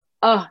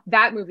Oh,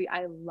 that movie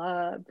I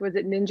loved. Was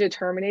it Ninja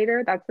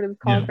Terminator? That's what it was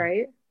Yeah. called,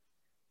 right?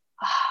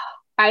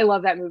 I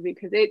love that movie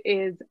because it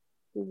is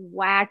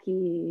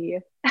wacky.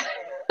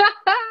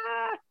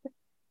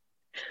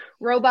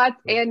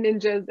 Robots and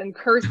ninjas and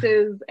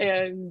curses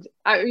and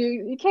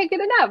you can't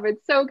get enough.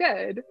 It's so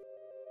good.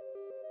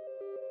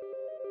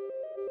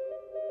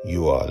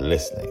 You are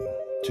listening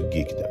to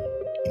Geekdom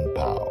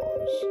Empowers.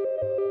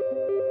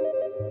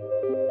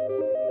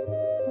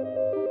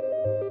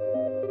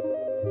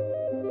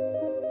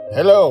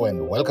 Hello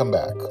and welcome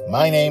back.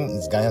 My name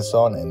is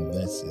Ganyason and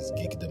this is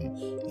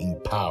Geekdom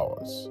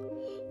Empowers.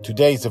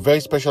 Today is a very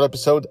special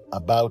episode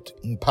about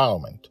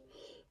empowerment.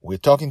 We're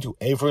talking to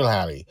Avril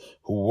Halley,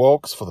 who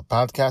works for the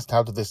podcast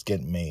How Did This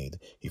Get Made?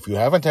 If you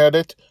haven't heard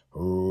it,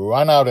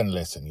 run out and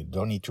listen. You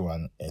don't need to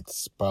run.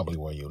 It's probably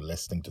where you're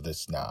listening to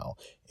this now.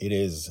 It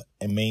is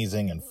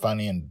amazing and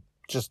funny, and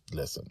just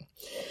listen.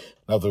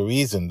 Now, the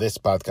reason this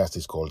podcast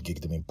is called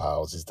Geekdom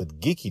Empowers is that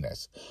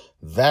geekiness,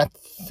 that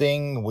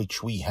thing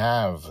which we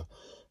have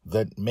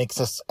that makes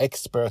us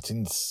experts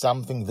in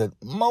something that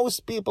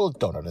most people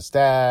don't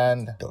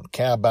understand, don't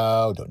care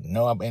about, don't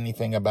know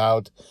anything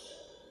about.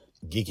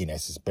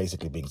 Geekiness is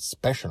basically being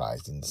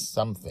specialized in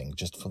something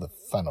just for the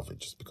fun of it,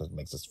 just because it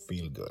makes us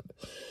feel good.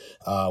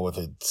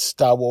 Whether it's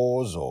Star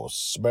Wars or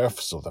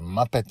Smurfs or the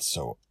Muppets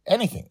or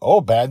anything,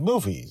 or bad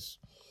movies.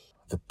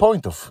 The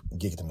point of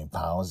Geekdom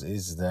Empowers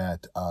is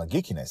that our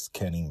geekiness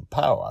can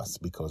empower us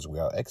because we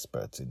are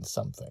experts in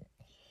something.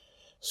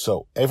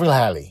 So, Avril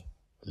Halley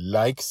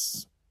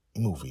likes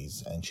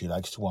movies and she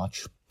likes to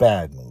watch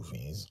bad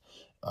movies.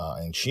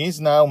 And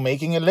she's now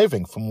making a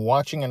living from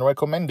watching and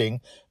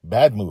recommending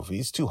bad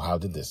movies to How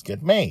Did This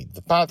Get Made,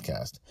 the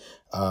podcast.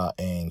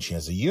 And she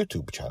has a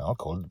YouTube channel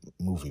called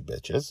Movie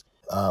Bitches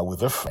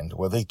with a friend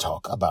where they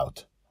talk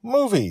about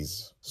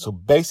movies. So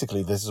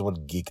basically, this is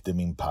what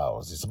Geekdom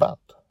Empowers is about.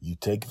 You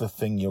take the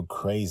thing you're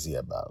crazy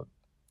about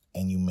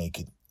and you make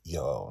it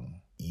your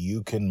own.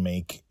 You can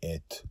make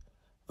it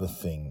the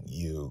thing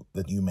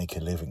that you make a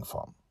living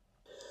from.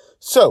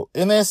 So,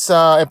 in this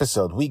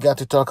episode, we got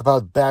to talk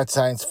about bad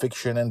science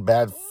fiction and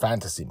bad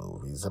fantasy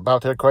movies,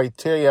 about her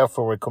criteria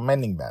for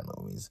recommending bad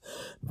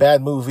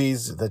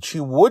movies that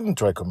she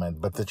wouldn't recommend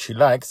but that she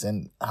likes,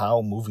 and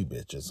how Movie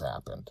Bitches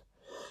happened.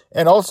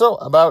 And also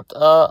about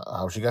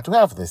how she got to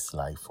have this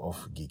life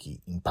of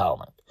geeky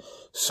empowerment.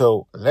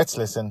 So, let's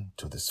listen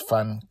to this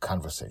fun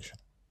conversation.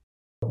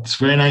 It's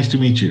very nice to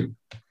meet you.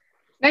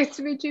 Nice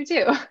to meet you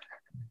too.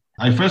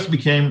 I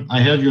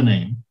heard your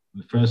name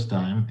the first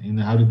time in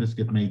the How Did This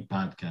Get Made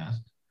podcast,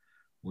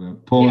 where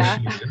Paul Shear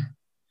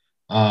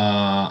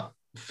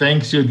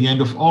thanks you at the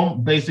end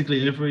of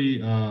basically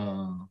every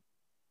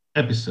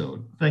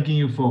episode, thanking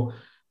you for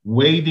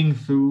wading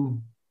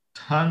through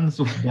tons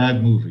of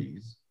bad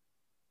movies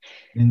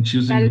and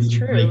choosing that is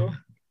really great true. movies.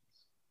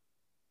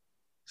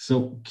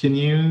 So can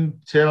you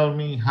tell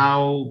me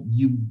how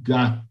you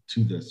got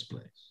to this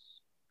place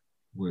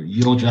where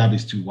your job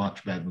is to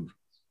watch bad movies?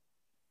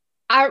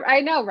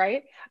 I know,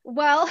 right?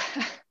 Well,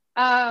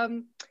 I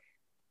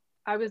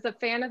was a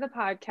fan of the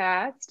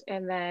podcast,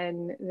 and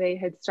then they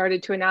had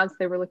started to announce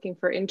they were looking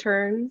for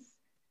interns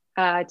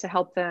to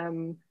help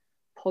them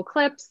pull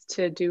clips,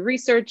 to do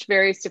research,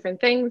 various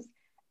different things.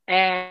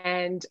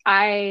 And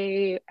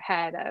I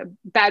had a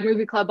bad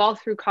movie club all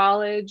through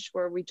college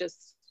where we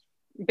just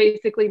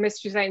basically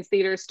Mystery Science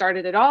Theater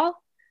started it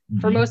all.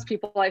 Mm-hmm. For most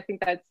people, I think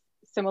that's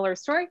a similar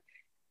story.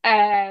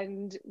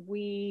 And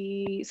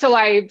so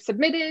I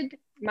submitted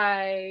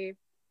my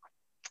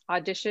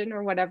audition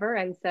or whatever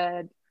and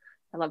said,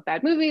 I love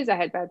bad movies. I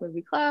had bad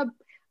movie club.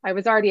 I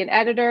was already an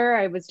editor.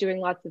 I was doing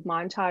lots of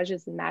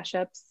montages and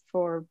mashups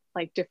for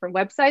like different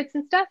websites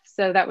and stuff.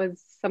 So that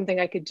was something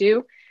I could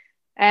do.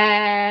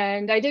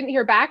 And I didn't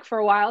hear back for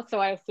a while. So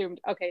I assumed,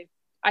 okay,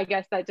 I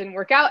guess that didn't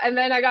work out. And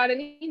then I got an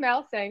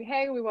email saying,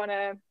 hey, we want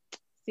to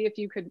see if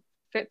you could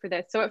fit for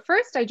this. So at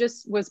first I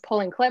just was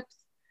pulling clips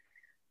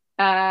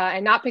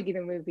and not picking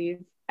the movies.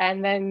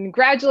 And then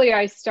gradually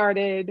I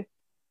started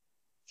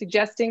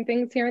suggesting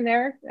things here and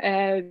there,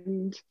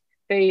 and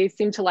they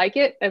seem to like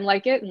it and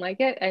like it and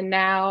like it. And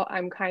now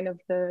I'm kind of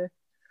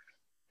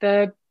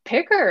the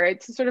picker.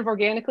 It sort of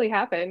organically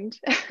happened.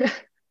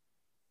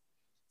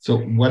 So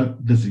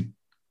what does it,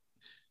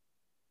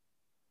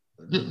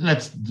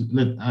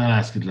 I'll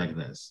ask it like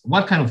this.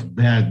 What kind of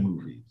bad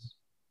movies,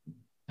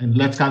 and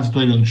let's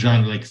concentrate on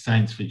genre like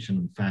science fiction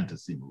and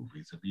fantasy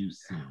movies, have you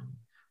seen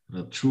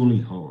that are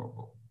truly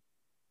horrible?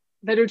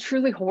 That are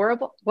truly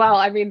horrible? Well,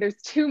 I mean,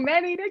 there's too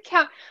many to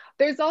count.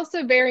 There's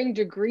also varying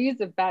degrees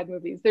of bad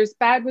movies. There's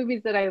bad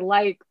movies that I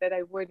like that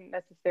I wouldn't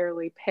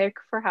necessarily pick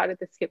for How Did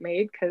This Get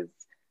Made because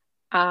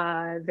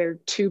they're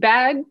too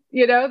bad.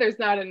 You know, there's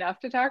not enough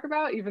to talk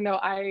about, even though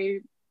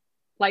I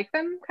like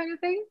them, kind of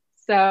thing.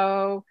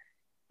 So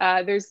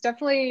there's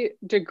definitely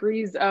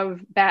degrees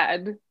of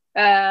bad.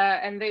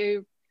 And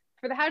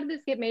for the How Did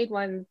This Get Made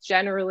ones,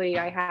 generally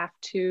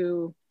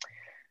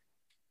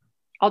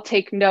I'll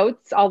take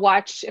notes.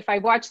 If I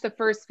watch the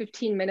first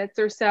 15 minutes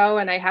or so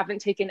and I haven't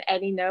taken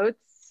any notes,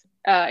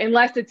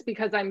 unless it's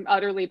because I'm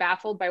utterly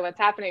baffled by what's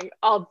happening,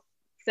 I'll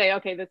say,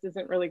 okay, this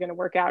isn't really going to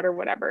work out or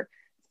whatever.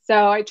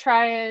 So I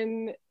try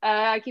and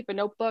I keep a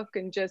notebook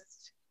and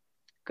just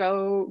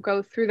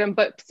go through them.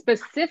 But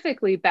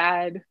specifically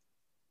bad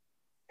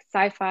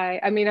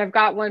sci-fi. I mean, I've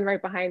got one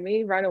right behind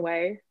me,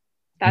 Runaway.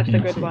 That's a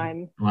good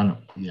one.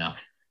 Yeah.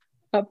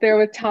 Up there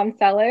with Tom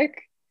Selleck.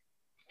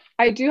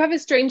 I do have a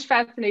strange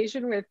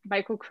fascination with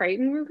Michael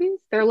Crichton movies.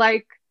 They're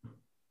like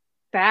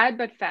bad,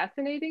 but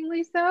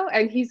fascinatingly so.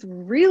 And he's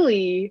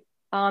really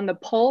on the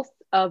pulse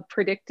of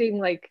predicting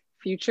like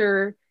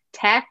future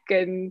tech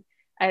and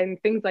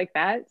things like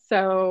that.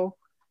 So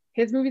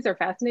his movies are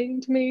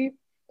fascinating to me.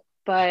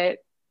 But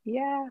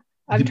yeah,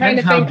 I'm trying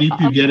to Depends how think.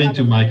 deep you get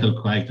into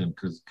Michael Crichton,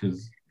 because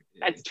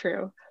that's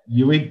true.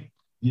 You read,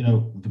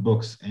 the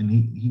books, and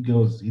he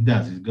goes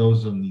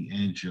on the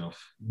edge of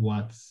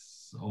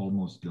what's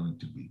almost going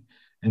to be,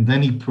 and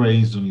then he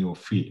preys on your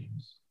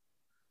feelings.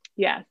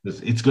 Yeah,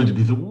 it's going to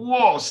be the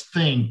worst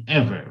thing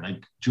ever,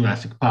 like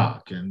Jurassic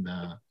Park, and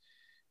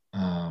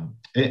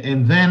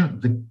then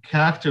the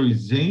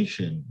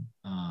characterization,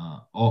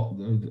 of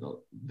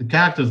the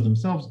characters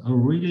themselves are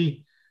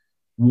really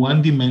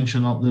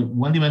one-dimensional. They're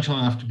one-dimensional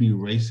enough to be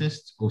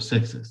racist or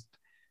sexist.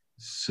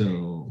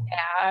 So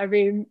yeah, I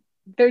mean,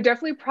 they're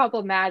definitely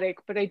problematic,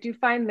 but I do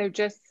find they're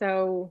just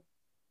so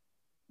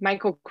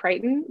Michael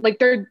Crichton. Like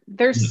they're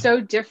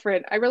so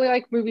different. I really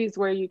like movies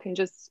where you can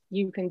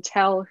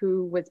tell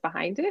who was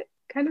behind it,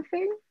 kind of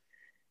thing.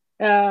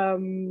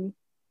 And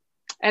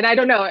I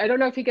don't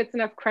know if he gets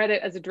enough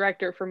credit as a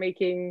director for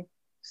making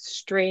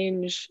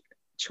strange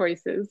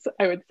choices,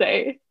 I would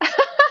say.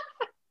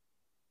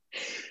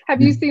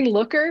 Have you seen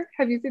Looker?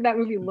 Have you seen that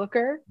movie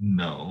Looker?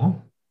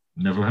 No,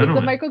 never heard of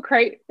it.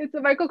 It's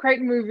a Michael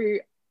Crichton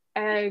movie,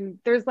 and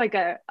there's like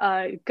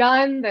a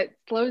gun that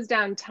slows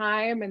down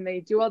time, and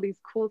they do all these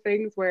cool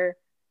things where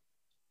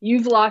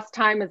you've lost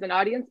time as an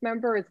audience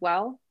member as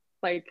well,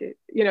 like,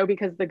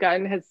 because the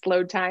gun has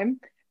slowed time.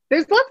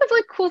 There's lots of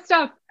like cool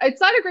stuff.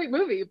 It's not a great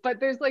movie, but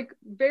there's like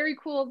very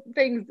cool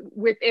things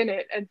within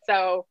it. And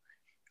so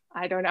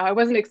I don't know. I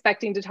wasn't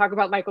expecting to talk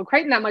about Michael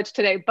Crichton that much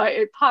today, but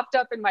it popped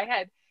up in my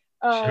head.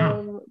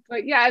 Sure.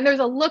 But yeah, and there's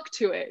a look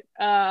to it.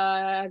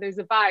 There's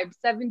a vibe.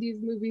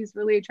 70s movies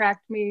really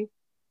attract me.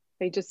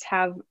 They just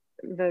have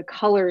the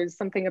colors,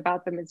 something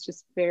about them is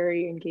just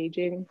very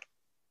engaging.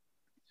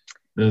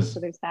 So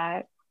there's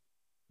that.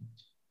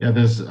 Yeah,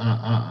 there's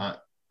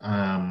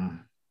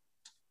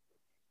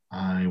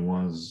I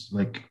was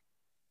like,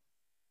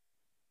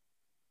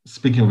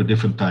 speaking of a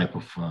different type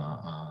of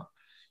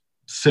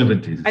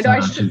 70s. I know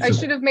I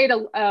should have made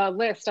a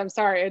list. I'm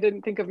sorry, I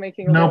didn't think of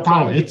making a list. No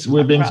problem.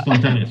 We're being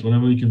spontaneous.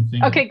 Whatever we can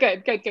think. Okay,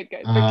 good. But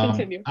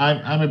continue.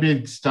 I'm a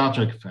big Star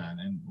Trek fan,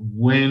 and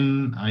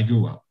when I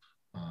grew up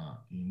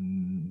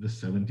in the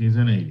 70s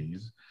and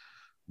 80s,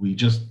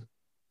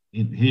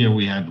 here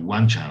we had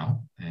one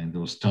channel, and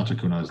there was Star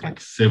Trek when I was like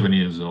 7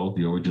 years old,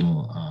 the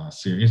original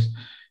series,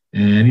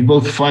 and it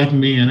both frightened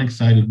me and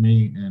excited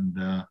me,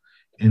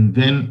 and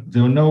then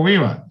there were no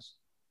reruns.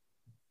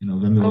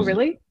 Then there was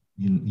really?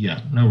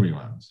 No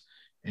reruns.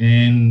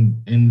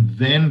 And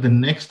then the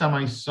next time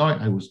I saw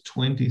it, I was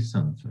 20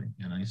 something,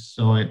 and I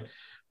saw it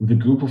with a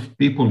group of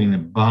people in a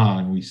bar,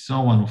 and we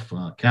saw one of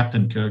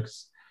Captain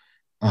Kirk's.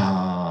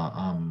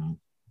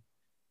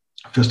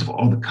 First of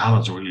all the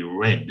colors are really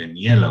red and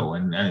yellow,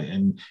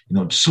 and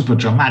super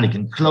dramatic,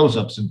 and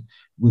close-ups, and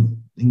with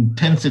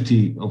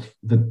intensity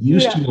that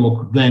used to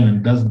work then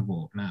and doesn't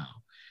work now.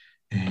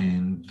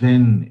 And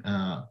then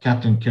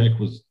Captain Kirk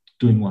was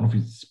doing one of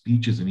his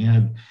speeches, and he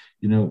had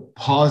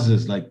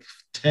pauses, like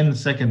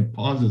 10-second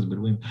pauses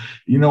between,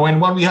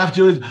 and what we have to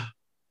do is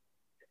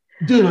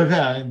do like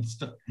that and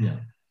stuff.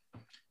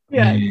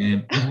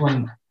 And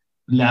everyone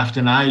laughed,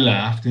 and I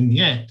laughed, and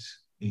yet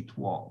it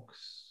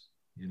works.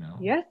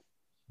 Yes.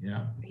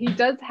 Yeah. He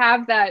does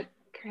have that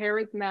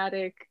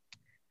charismatic.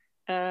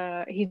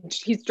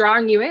 He's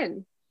drawing you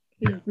in.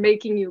 He's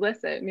making you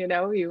listen.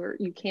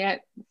 You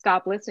can't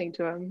stop listening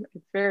to him.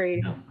 It's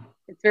very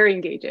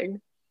engaging.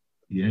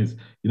 Yes.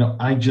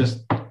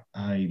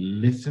 I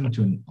listened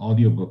to an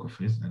audiobook of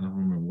his. I don't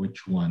remember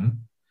which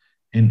one,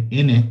 and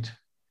in it,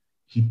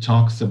 he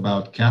talks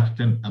about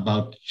Shatner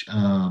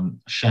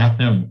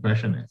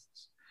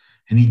impressionists,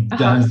 and he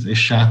does a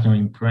Shatner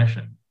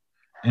impression,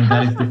 and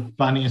that is the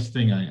funniest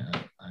thing I heard.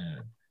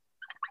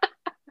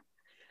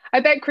 I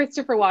bet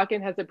Christopher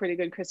Walken has a pretty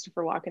good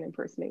Christopher Walken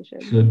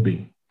impersonation. Could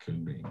be.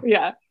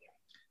 Yeah.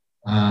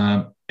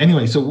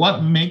 Anyway, so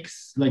what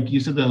makes, like you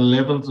said, the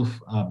levels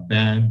of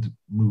bad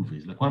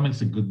movies? Like, what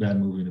makes a good bad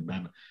movie and a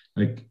bad,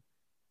 like?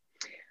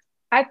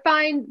 I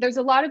find there's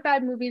a lot of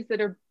bad movies that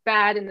are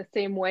bad in the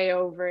same way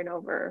over and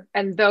over,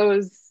 and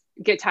those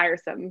get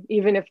tiresome,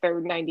 even if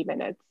they're 90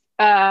 minutes.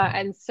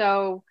 And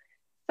so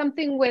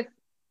something with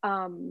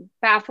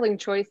baffling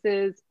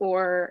choices,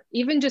 or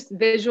even just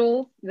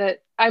visual, that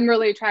I'm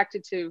really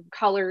attracted to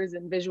colors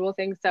and visual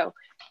things. So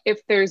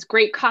if there's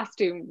great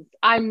costumes,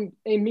 I'm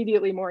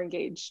immediately more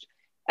engaged.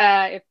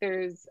 If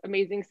there's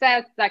amazing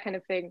sets, that kind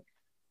of thing,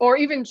 or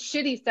even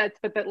shitty sets,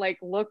 but that like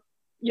look,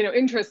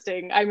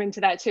 interesting, I'm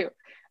into that too.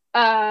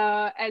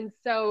 And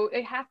so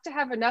they have to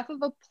have enough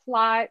of a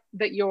plot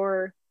that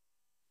you're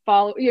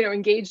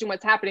engaged in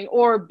what's happening,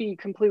 or be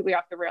completely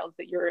off the rails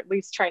that you're at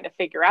least trying to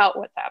figure out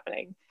what's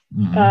happening.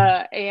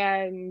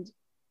 And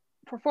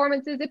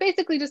performances, it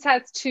basically just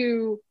has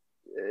to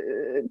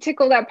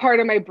tickle that part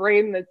of my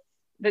brain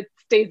that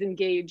stays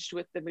engaged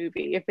with the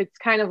movie. If it's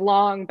kind of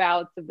long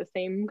bouts of the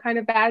same kind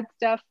of bad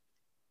stuff,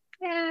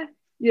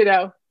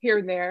 here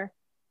and there.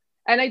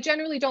 And I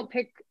generally don't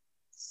pick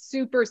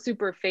super,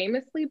 super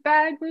famously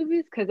bad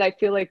movies because I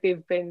feel like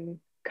they've been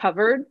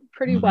covered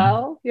pretty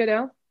well,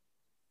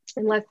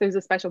 unless there's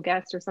a special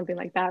guest or something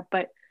like that.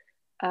 But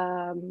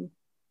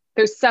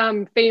there's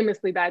some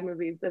famously bad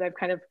movies that I've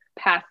kind of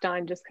passed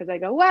on just because I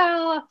go,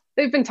 well,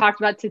 they've been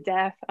talked about to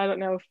death. I don't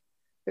know if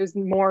there's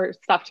more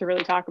stuff to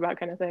really talk about,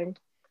 kind of thing.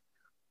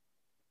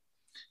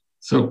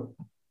 So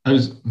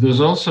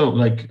there's also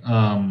like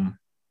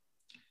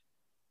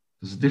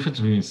there's a difference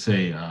between,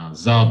 say,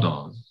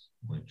 Zardoz,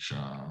 which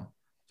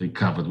they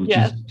covered, which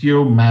is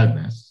pure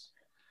madness.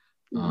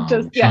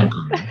 Yes.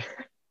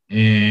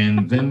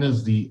 And then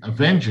there's the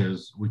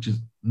Avengers, which is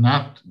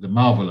not the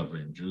Marvel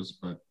Avengers,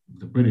 but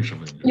the British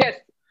Avengers. Yes.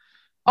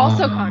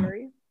 Also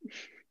Connery.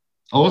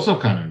 Also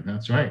Connery,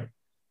 that's right.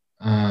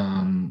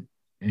 And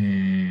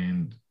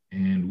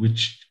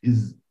which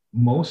is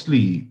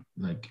mostly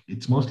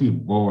it's mostly a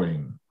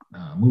boring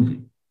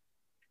movie.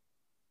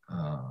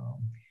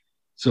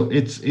 So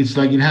it's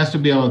like it has to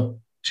be about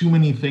too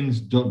many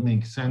things don't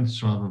make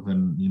sense rather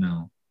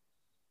than,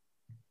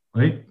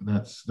 right?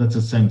 That's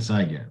a sense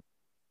I get.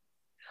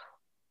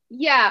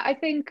 Yeah, I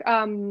think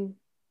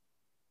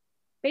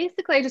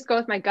basically I just go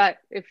with my gut.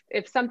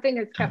 If something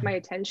has kept my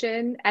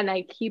attention and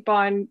I keep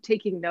on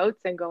taking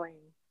notes and going,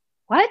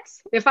 what?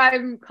 If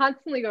I'm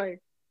constantly going,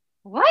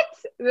 what?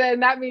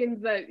 Then that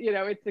means that,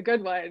 it's a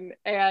good one.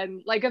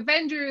 And like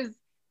Avengers,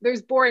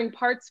 there's boring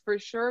parts for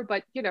sure,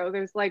 but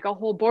there's like a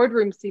whole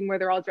boardroom scene where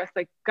they're all dressed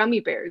like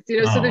gummy bears,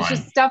 so there's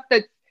just stuff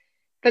that's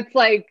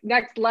like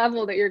next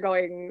level that you're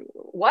going,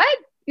 what?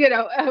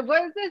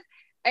 What is this?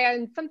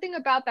 And something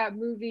about that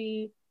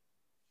movie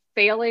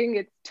failing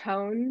its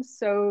tone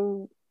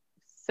so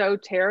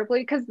terribly,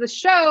 because the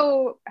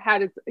show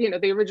had its,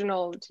 the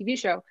original TV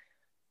show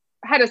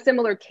had a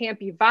similar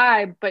campy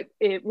vibe, but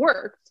it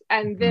worked.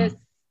 And this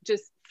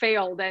just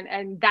failed.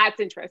 And that's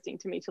interesting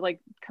to me, to like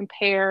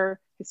compare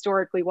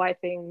historically why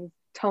things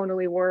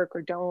tonally work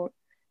or don't.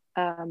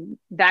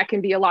 That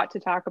can be a lot to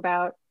talk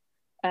about.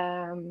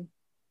 Did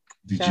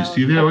you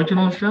see the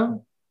original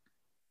show?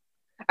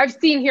 I've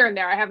seen here and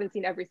there. I haven't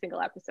seen every single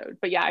episode,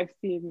 but yeah, I've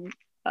seen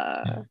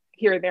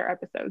here and there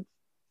episodes.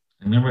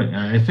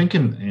 I think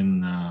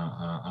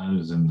I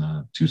was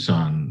in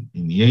Tucson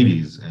in the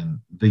 80s, and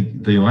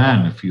they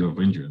ran a few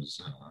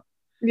Avengers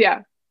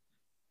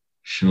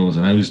shows,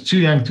 and I was too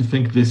young to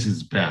think this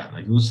is bad.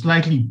 Like, it was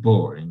slightly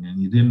boring,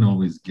 and you didn't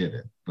always get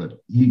it,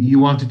 but you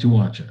wanted to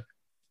watch it.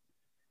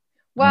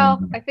 Well,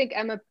 I think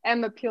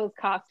Emma Peel's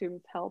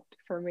costumes helped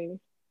for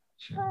me.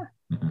 Sure.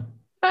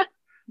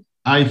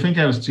 I think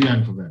I was too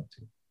young for that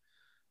too.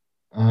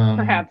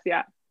 Perhaps,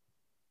 yeah.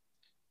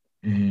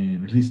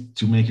 And at least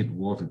to make it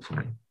worth it for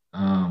me.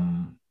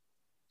 I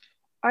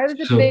was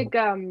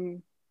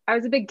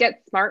a big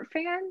Get Smart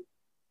fan.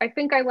 I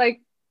think I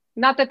like,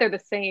 not that they're the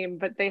same,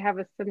 but they have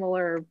a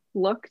similar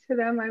look to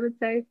them, I would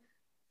say.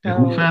 So,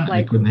 who fan?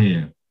 Like, I couldn't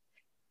hear.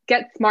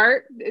 Get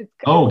Smart. They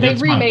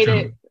remade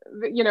it,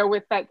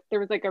 with that. There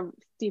was like a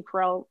Steve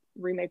Carell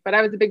remake, but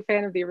I was a big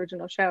fan of the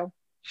original show.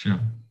 Sure.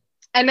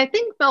 And I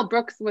think Mel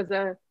Brooks was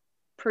a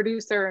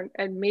producer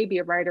and maybe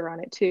a writer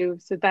on it too.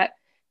 So that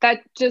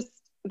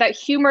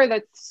humor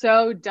that's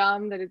so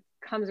dumb that it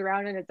comes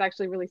around and it's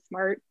actually really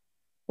smart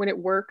when it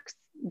works.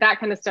 That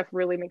kind of stuff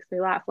really makes me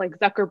laugh. Like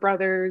Zucker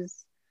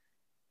Brothers,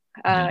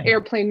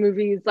 airplane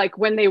movies. Like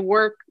when they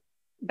work,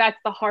 that's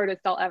the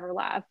hardest I'll ever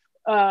laugh.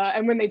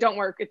 And when they don't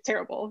work, it's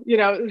terrible.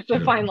 It's a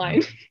fine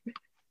line.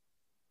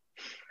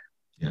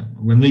 Yeah,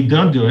 when they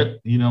don't do it,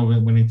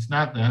 when it's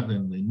not that,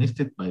 then they missed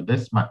it by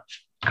this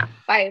much.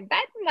 By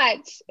that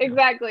much,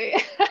 exactly.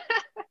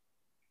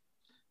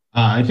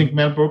 I think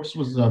Mel Brooks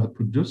was the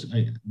producer.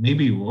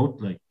 Maybe he wrote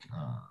like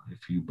a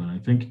few, but I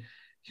think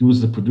he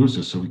was the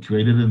producer. So he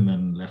created it and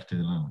then left it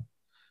alone.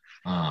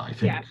 I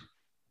think. Yeah.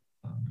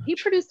 He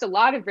produced a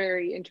lot of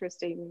very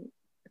interesting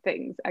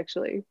things,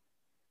 actually.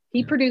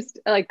 He produced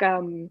like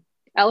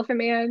Elephant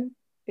Man.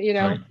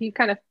 Right. He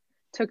kind of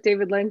took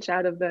David Lynch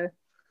out of the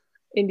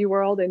indie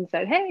world and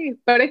said, hey,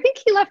 but I think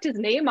he left his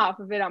name off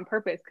of it on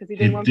purpose because he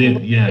didn't want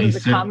people to think it was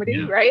a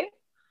comedy, right?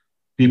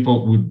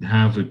 People would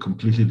have a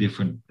completely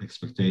different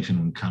expectation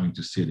when coming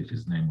to see it if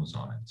his name was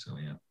on it. So,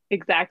 yeah.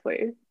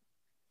 Exactly.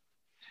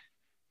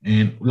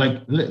 And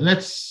like,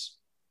 let's,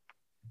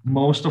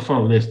 most of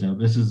our listeners,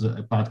 this is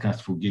a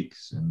podcast for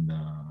geeks and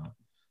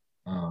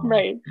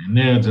right. And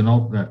nerds and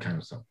all that kind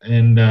of stuff.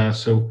 And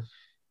so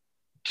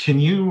can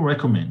you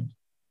recommend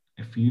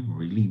a few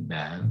really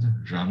bad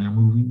genre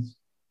movies?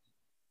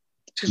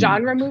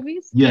 Genre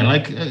movies? Yeah,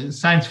 like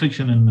science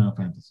fiction and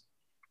fantasy.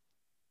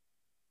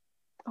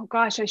 Oh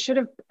gosh, I should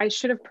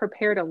have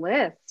prepared a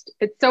list.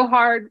 It's so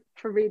hard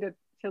for me to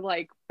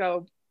like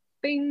go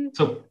bing.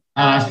 So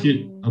I'll ask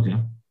you. Um, Okay.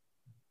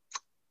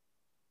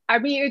 I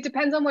mean, it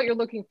depends on what you're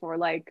looking for.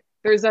 Like,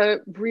 there's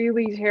a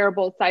really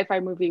terrible sci-fi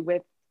movie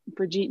with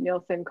Brigitte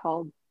Nielsen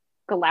called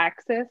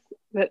Galaxis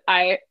that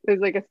I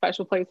there's like a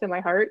special place in my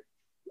heart.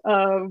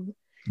 Um,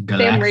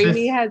 Sam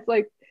Raimi Galaxis. has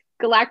like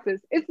Galaxis.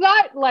 It's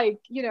not like,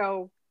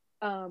 in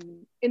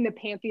the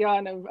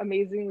pantheon of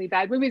amazingly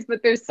bad movies,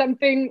 but there's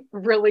something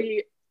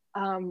really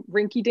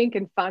rinky dink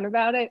and fun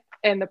about it.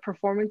 And the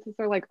performances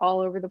are like all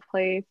over the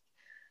place.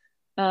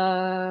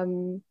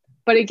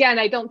 But again,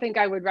 I don't think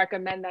I would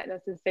recommend that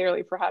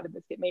necessarily for How Did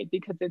This Get Made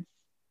because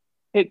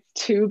it's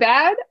too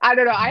bad. I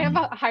don't know. I have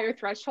a higher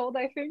threshold,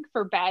 I think,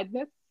 for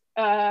badness.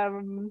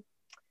 Um,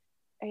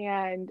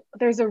 and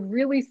there's a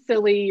really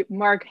silly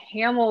Mark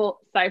Hamill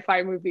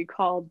sci-fi movie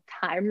called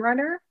Time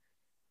Runner,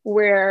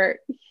 where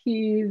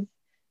he's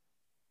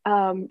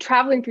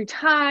traveling through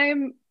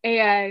time,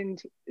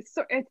 and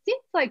so it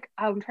seems like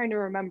I'm trying to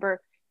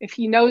remember if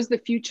he knows the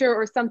future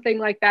or something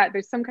like that.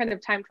 There's some kind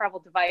of time travel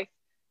device,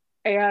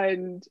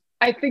 and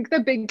I think the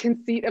big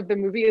conceit of the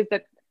movie is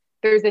that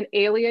there's an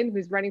alien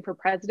who's running for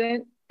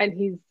president,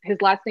 and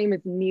his last name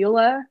is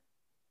Neela,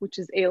 which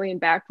is alien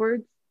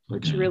backwards,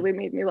 which Okay. really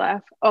made me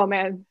laugh. Oh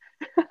man.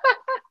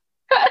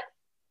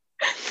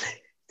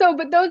 So,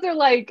 but those are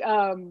like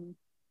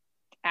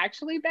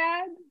actually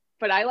bad,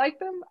 but I like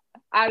them.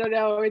 I don't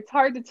know. It's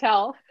hard to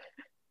tell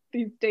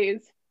these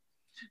days.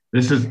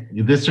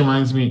 This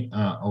reminds me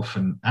of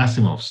an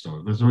Asimov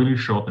story. There's a really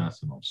short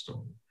Asimov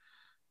story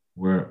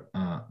where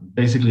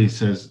basically it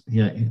says,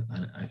 yeah,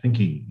 I think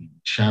he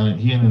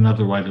and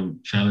another writer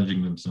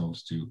challenging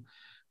themselves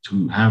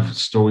to have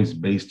stories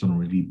based on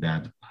really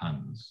bad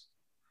puns.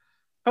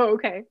 Oh,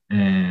 okay.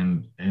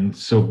 And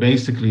so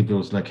basically there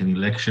was like an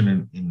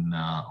election in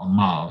on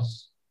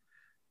Mars,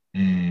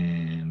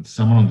 and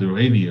someone on the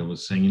radio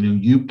was saying,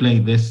 you play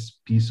this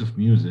piece of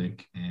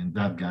music and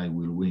that guy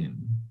will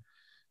win.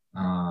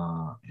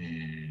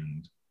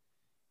 And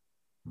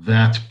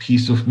that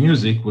piece of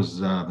music was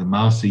the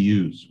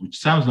Marseillaise, which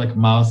sounds like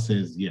Mars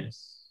says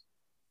yes.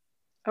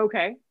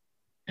 Okay.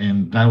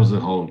 And that was the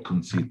whole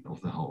conceit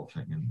of the whole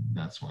thing, and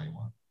that's why I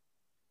won.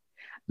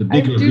 The I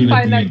big do reveal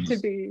at find the that end to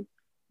is, be,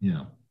 you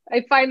know,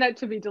 I find that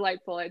to be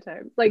delightful at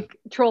times. Like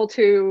Troll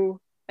 2,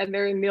 and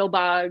they're in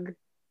Nilbog,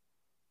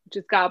 which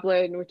is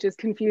Goblin, which is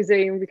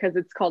confusing because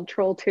it's called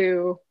Troll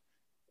 2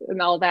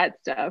 and all that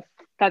stuff.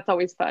 That's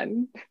always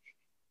fun.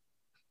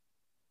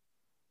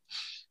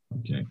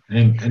 okay.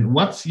 And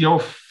what's your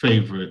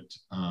favorite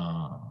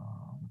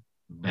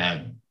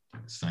bad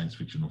science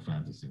fiction or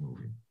fantasy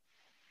movie?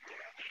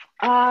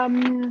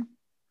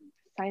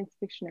 Science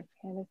fiction or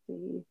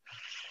fantasy.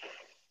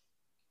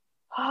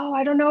 Oh,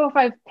 I don't know if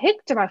I've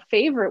picked my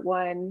favorite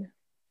one.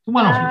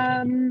 One of your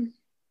favorites.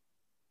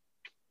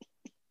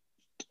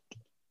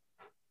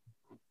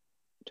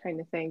 Trying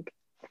to think.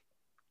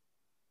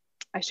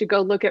 I should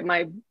go look at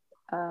my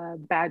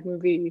bad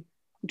movie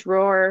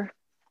drawer.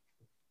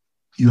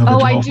 You have a Oh,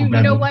 I draw do. for You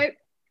bad know movie? what?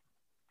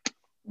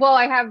 Well,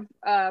 I have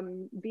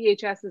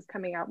VHSs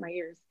coming out my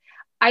ears.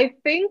 I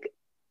think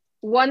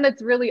one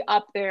that's really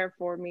up there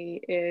for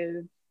me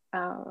is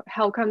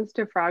Hell Comes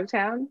to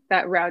Frogtown,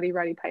 that Roddy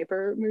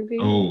Piper movie.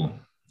 Oh,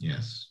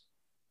 yes.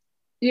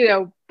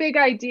 Big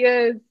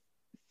ideas,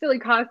 silly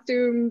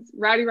costumes,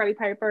 Roddy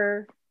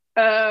Piper.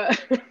 So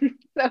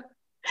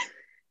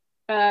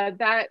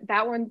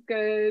that one's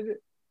good.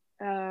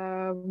 I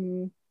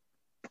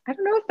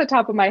don't know off the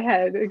top of my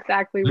head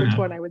exactly which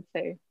one I would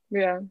say.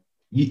 Yeah.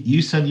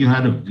 You said you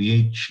had a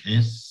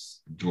VHS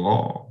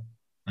draw.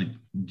 Like,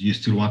 do you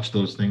still watch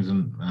those things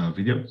in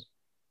videos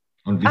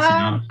on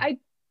VCR?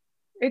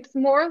 It's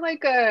more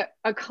like a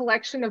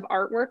collection of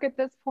artwork at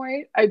this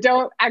point. I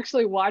don't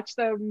actually watch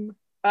them.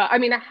 I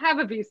mean, I have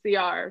a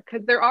VCR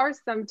because there are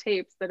some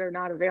tapes that are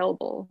not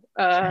available.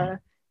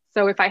 Sure.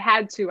 So if I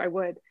had to, I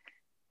would.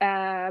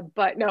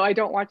 But no, I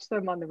don't watch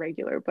them on the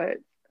regular, but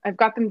I've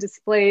got them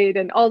displayed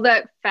and all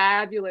that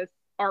fabulous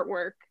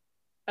artwork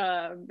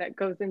that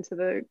goes into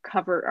the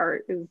cover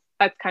art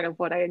that's kind of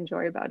what I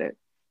enjoy about it.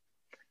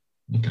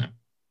 Okay.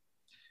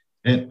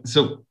 And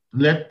so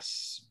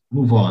let's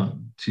move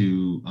on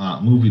to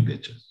movie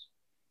bitches.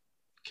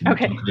 Can you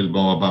talk a little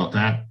more about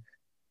that?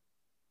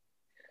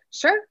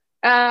 Sure.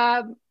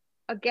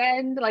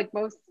 Again, like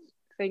most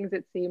things,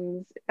 it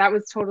seems that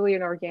was totally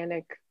an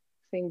organic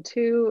thing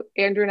too.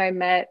 Andrew and I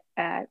met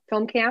at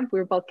film camp. We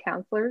were both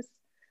counselors,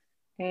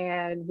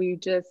 and we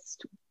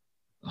just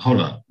hold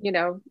on.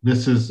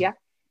 This is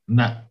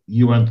not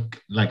you went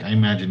like I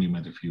imagine you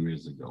met a few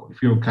years ago.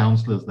 If you're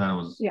counselors, that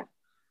was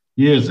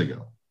years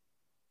ago.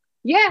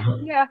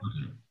 Yeah.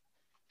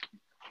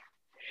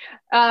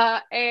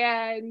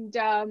 And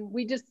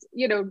we just,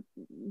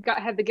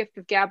 had the gift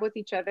of gab with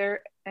each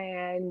other,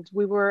 and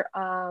we were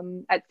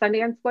at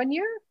Sundance one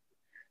year,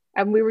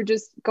 and we were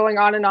just going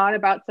on and on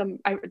about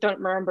I don't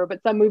remember,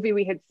 but some movie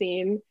we had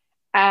seen.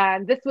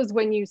 And this was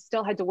when you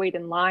still had to wait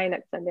in line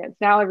at Sundance.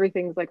 Now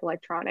everything's like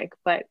electronic,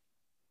 but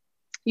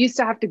used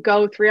to have to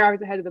go 3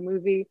 hours ahead of the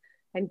movie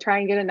and try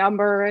and get a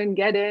number and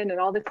get in and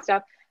all this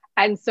stuff.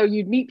 And so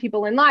you'd meet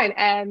people in line,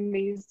 and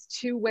these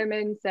two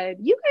women said,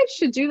 "You guys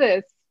should do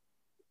this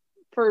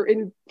for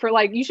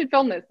like, you should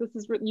film this.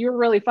 You're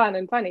really fun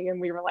and funny."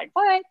 And we were like,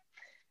 "What?"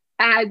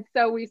 And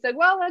so we said,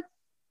 "Well, let's,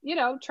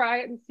 try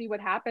it and see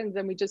what happens."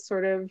 And we just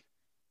sort of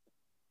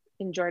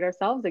enjoyed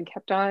ourselves and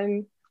kept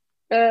on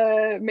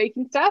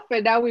making stuff.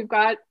 And now we've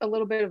got a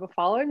little bit of a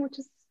following, which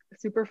is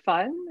super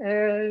fun.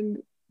 And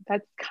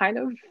that's kind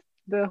of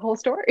the whole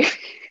story.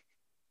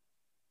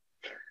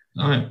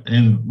 All right.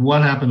 And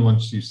what happened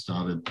once you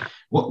started?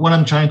 What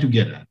I'm trying to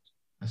get at,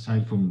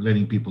 aside from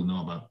letting people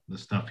know about the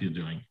stuff you're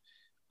doing,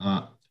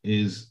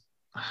 is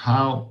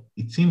how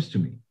it seems to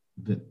me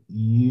that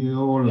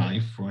your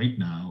life right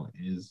now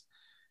is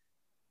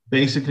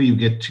basically you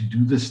get to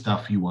do the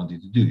stuff you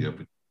wanted to do.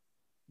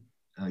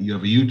 You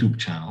have a YouTube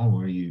channel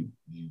where you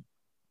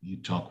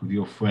talk with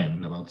your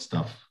friend about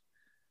stuff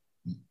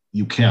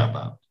you care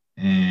about,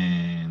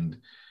 and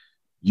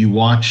you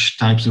watch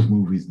types of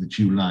movies that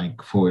you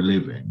like for a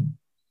living.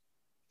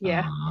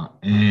 Yeah.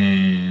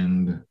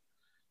 And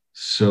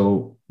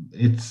so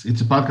it's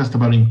a podcast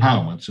about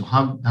empowerment. So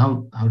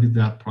how did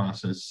that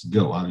process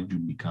go? How did you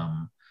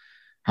become,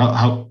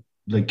 how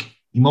like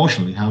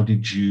emotionally,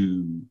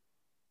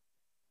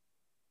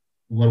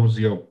 what was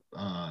your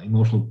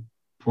emotional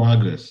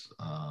progress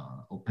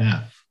or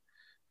path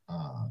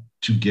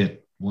to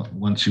get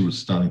once you were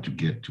starting to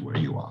get to where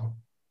you are?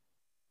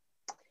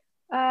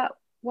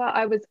 Well,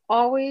 I was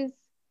always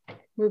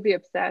movie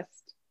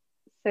obsessed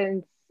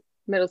since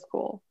middle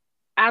school.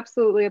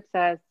 Absolutely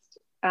obsessed.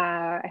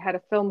 I had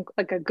a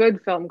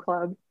good film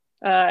club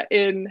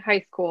in high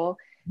school.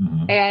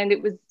 Mm-hmm. And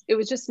it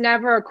was just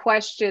never a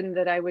question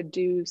that I would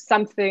do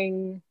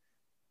something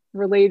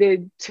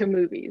related to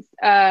movies.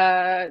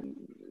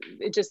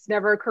 It just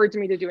never occurred to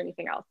me to do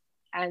anything else.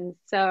 And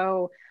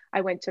so I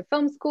went to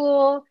film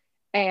school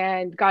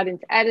and got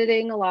into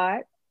editing a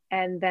lot.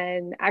 And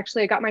then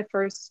actually I got my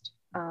first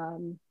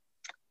movie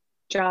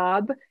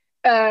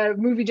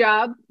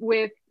job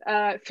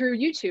through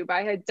YouTube.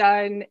 I had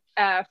done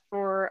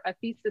for a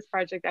thesis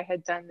project, I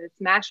had done this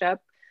mashup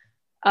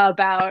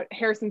about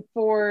Harrison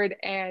Ford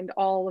and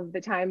all of the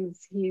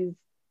times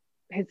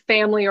his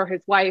family or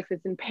his wife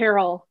is in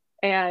peril,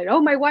 and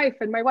my wife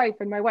and my wife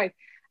and my wife.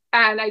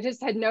 And I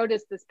just had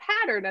noticed this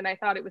pattern, and I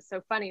thought it was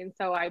so funny. And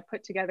so I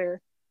put together,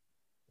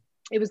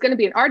 it was going to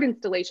be an art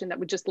installation that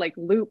would just like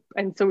loop.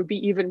 And so it would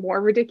be even more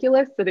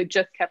ridiculous that it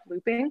just kept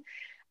looping.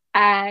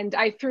 And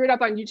I threw it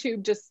up on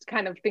YouTube, just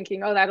kind of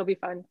thinking, oh, that'll be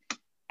fun.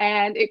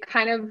 And it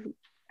kind of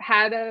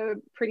had a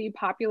pretty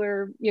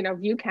popular,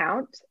 view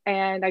count.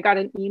 And I got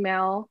an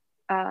email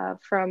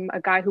from a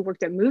guy who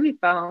worked at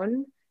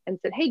Moviefone and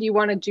said, "Hey, do you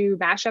want to do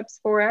mashups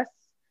for us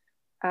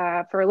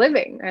for a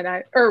living?" And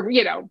at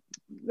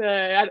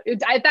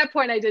that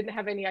point, I didn't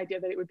have any idea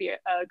that it would be a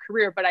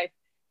career, but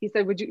he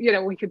said, "Would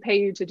you, we could pay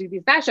you to do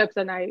these mashups."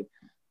 And I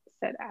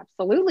said,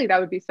 "Absolutely, that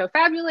would be so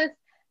fabulous."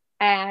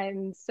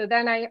 And so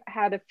then I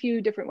had a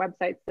few different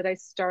websites that I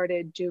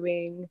started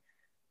doing.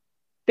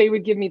 They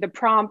would give me the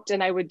prompt,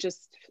 and I would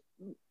just,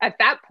 at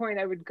that point,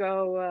 I would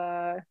go,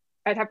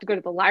 I'd have to go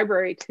to the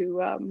library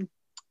to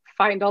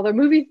find all the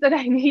movies that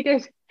I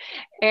needed.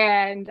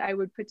 And I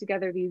would put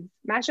together these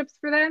mashups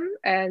for them.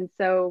 And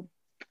so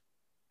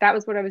that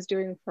was what I was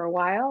doing for a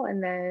while.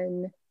 And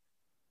then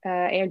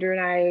Andrew and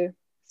I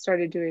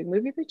started doing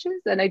movie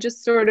pitches. And I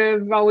just sort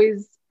of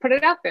always put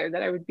it out there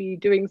that I would be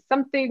doing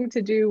something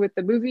to do with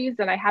the movies.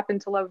 And I happen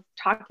to love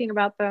talking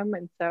about them.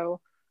 And so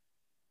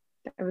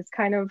that was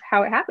kind of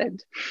how it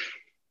happened.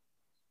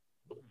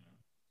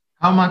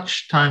 How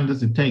much time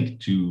does it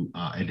take to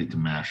edit a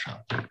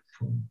mashup?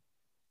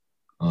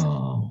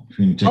 Oh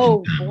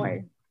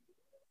boy.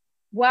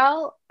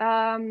 Well,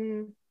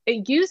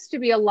 it used to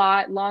be a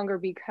lot longer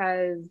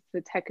because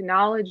the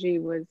technology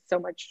was so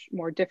much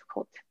more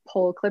difficult to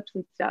pull clips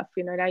and stuff.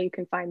 Now you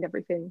can find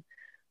everything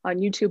on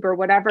YouTube or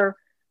whatever.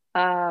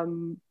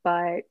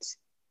 But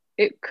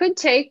it could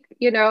take,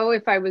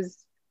 if I was,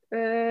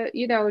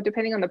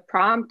 depending on the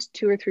prompt,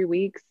 2 or 3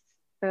 weeks,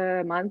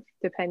 a month,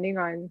 depending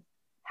on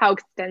how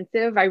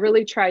extensive. I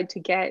really tried to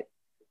get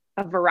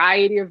a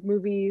variety of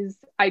movies.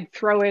 I'd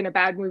throw in a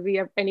bad movie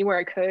anywhere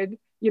I could,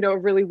 a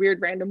really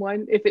weird random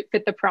one if it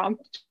fit the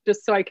prompt,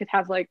 just so I could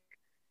have like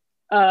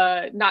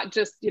not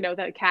just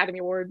the Academy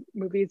Award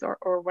movies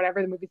or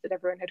whatever, the movies that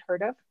everyone had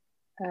heard of.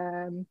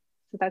 So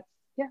that's,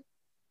 yeah.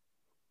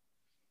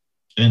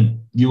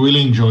 And you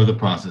really enjoy the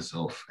process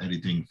of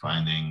editing,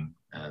 finding,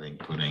 adding,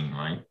 putting,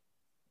 right?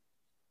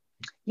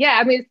 Yeah,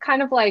 I mean, it's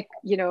kind of like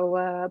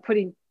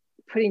putting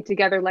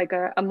together like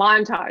a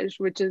montage,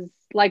 which is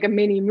like a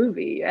mini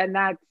movie, and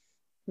that's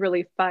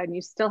really fun.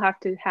 You still have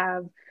to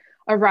have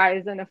a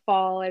rise and a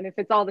fall, and if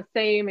it's all the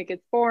same, it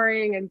gets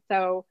boring. And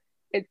so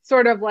it's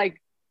sort of like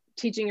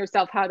teaching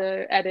yourself how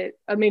to edit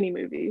a mini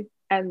movie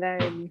and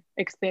then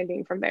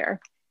expanding from there.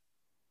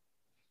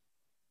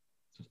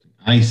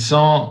 I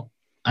saw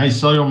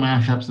your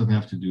mashups that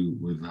have to do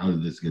with how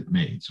did this get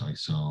made. So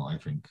I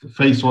think the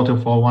Face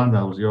Waterfall one,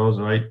 that was yours,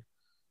 right?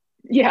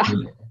 Yeah.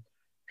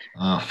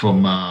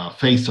 From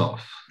Face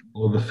Off,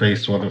 all the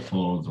face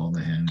waterfalls, all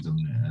the hands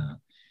on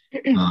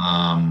there.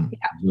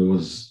 There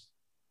was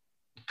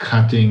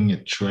cutting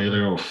a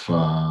trailer of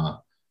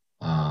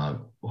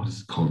what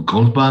is it called?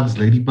 Gold bugs,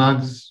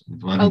 ladybugs,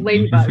 with Oh, Rodney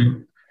Ladybug.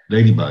 Dangerfield.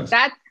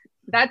 Ladybugs.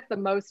 That's the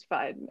most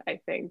fun, I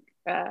think.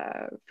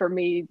 For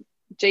me,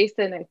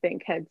 Jason, I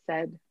think, had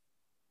said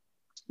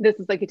this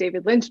is like a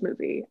David Lynch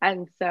movie,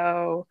 and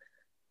so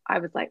I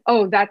was like,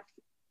 oh,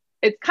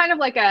 it's kind of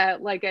like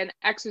an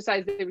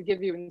exercise they would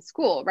give you in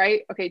school,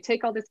 right? Okay,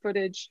 take all this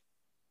footage,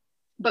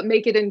 but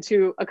make it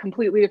into a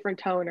completely different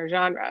tone or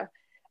genre,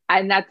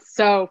 and that's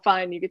so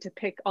fun. You get to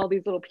pick all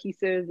these little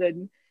pieces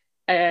and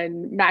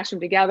mash them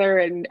together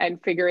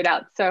and figure it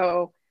out.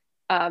 So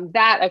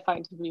that I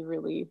find to be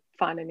really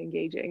fun and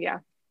engaging. Yeah.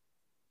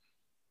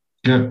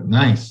 Good,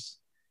 nice.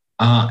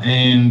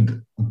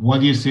 And what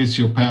do you see as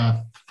your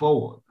path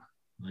forward?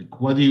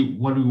 Like, what do you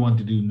want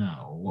to do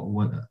now?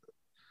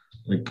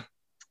 Like,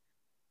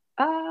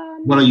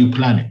 what are you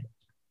planning?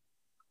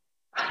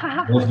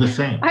 What's the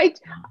same?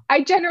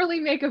 I generally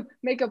make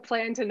a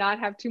plan to not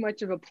have too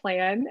much of a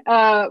plan,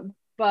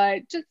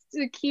 but just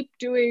to keep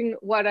doing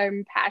what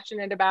I'm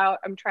passionate about.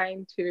 I'm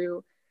trying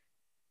to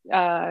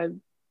uh,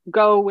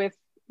 go with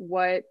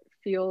what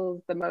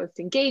feels the most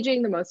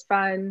engaging, the most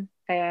fun,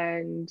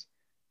 and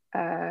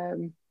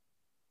um,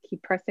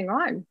 keep pressing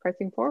on,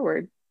 pressing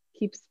forward,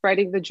 keep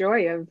spreading the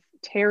joy of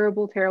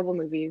terrible, terrible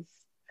movies.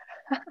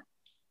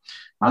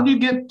 How do you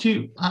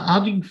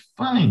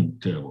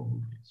find terrible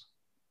movies?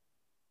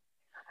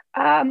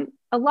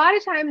 A lot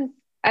of times,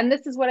 and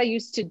this is what I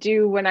used to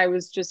do when I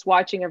was just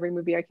watching every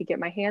movie I could get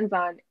my hands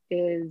on,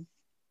 is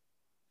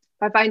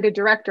if I find a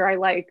director I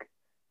like,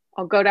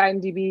 I'll go to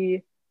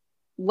IMDb,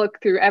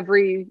 look through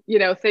every,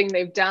 thing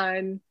they've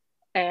done.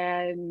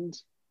 And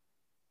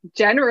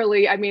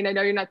generally, I mean, I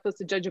know you're not supposed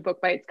to judge a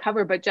book by its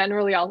cover, but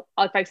generally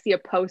if I see a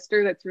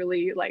poster that's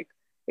really like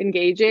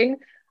engaging,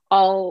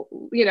 I'll,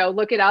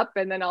 look it up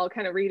and then I'll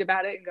kind of read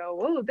about it and go,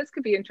 oh, this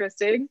could be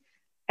interesting.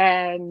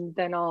 And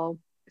then I'll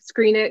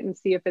screen it and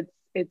see if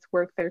it's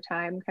worth their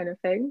time, kind of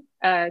thing.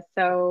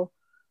 So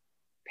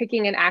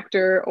picking an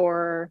actor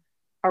or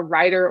a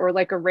writer or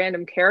like a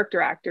random character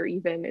actor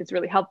even is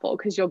really helpful,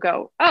 because you'll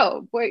go,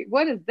 oh wait,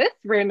 what is this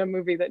random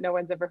movie that no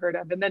one's ever heard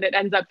of? And then it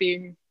ends up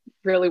being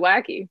really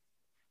wacky.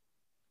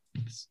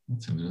 It's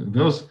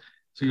those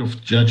sort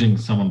of judging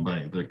someone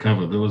by the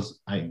cover. There was,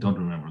 I don't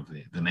remember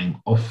the name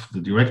of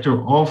the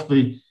director of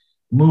the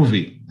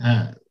movie.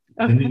 The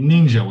Okay.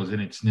 Ninja was in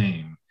its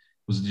name.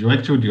 It was the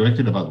director who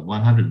directed about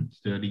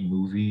 130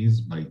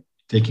 movies by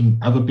taking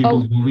other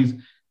people's Oh, movies,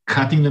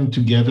 cutting them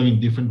together in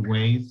different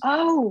ways.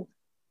 oh,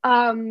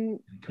 Create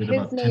his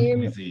about 10 name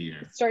movies a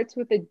year. starts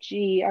with a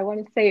G. I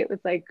want to say it was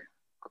like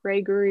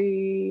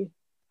Gregory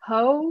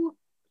Ho,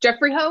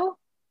 Jeffrey Ho.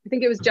 I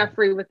think it was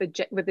Jeffrey with a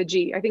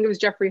G. I think it was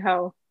Jeffrey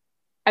Ho,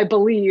 I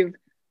believe.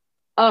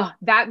 Oh,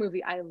 that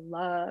movie I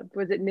loved.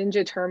 Was it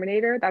Ninja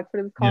Terminator? That's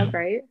what it was called, Yeah.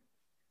 right?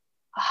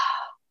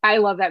 I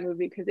love that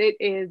movie because it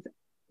is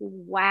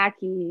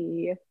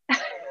wacky.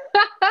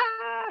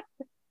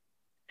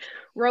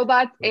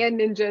 Robots and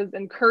ninjas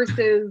and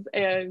curses,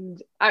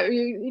 and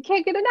you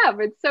can't get enough.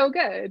 It's so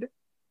good.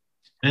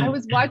 I And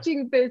was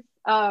watching this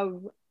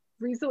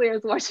recently. I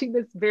was watching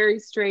this very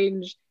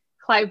strange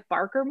Clive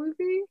Barker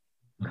movie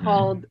okay.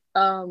 called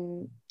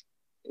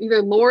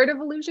either Lord of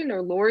Illusion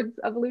or Lords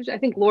of Illusion. I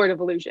think Lord of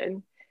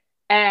Illusion,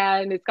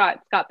 and it's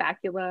got Scott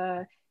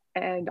Bakula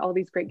and all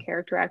these great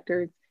character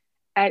actors.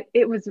 And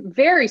it was a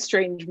very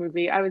strange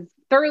movie. I was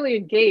thoroughly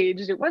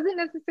engaged. It wasn't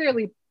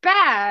necessarily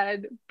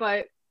bad,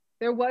 but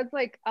there was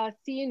like a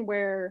scene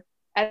where,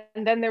 and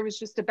then there was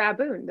just a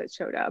baboon that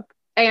showed up.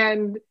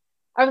 And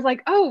I was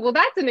like, oh, well,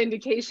 that's an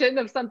indication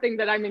of something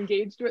that I'm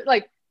engaged with.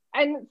 Like,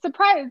 and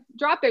surprise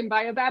drop in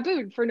by a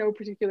baboon for no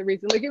particular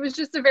reason. Like, it was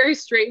just a very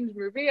strange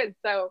movie. And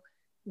so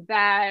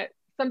that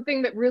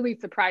something that really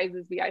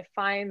surprises me, I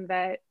find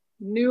that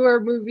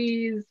newer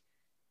movies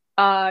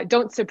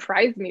don't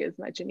surprise me as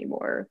much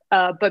anymore.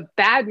 But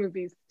bad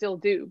movies still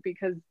do,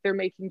 because they're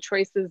making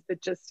choices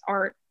that just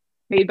aren't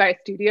made by a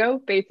studio,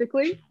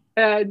 basically.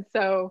 And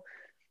so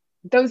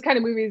those kind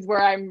of movies where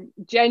I'm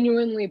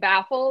genuinely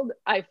baffled,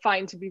 I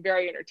find to be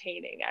very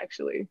entertaining,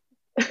 actually.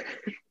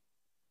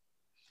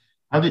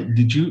 How were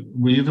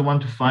you the one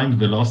to find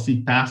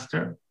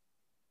Velocipaster?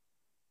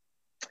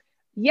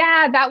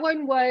 Yeah, that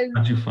one was,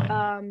 How'd you find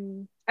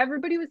it?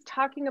 everybody was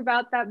talking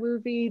about that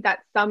movie that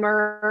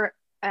summer,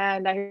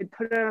 and I had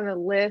put it on a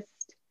list.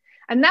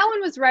 And that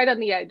one was right on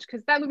the edge,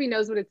 because that movie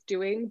knows what it's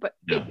doing, but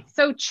Yeah. it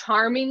so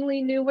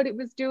charmingly knew what it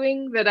was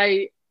doing that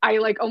I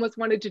like almost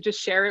wanted to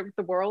just share it with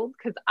the world,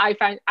 because I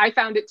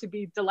found it to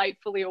be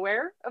delightfully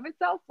aware of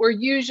itself. Where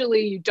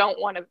usually you don't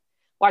want to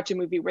watch a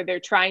movie where they're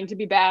trying to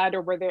be bad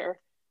or where they're,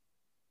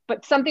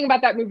 but something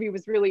about that movie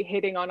was really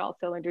hitting on all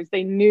cylinders.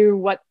 They knew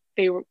what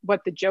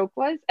the joke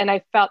was, and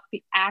I felt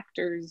the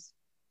actors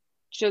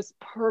just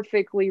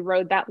perfectly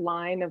rode that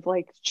line of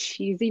like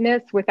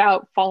cheesiness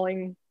without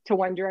falling to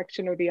one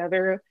direction or the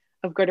other.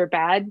 of good or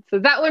bad. So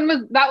that one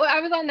was I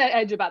was on that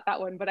edge about that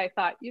one, but I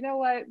thought, you know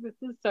what, this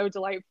is so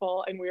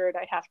delightful and weird.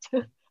 I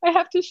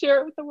have to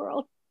share it with the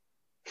world.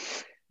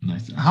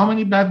 Nice. How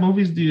many bad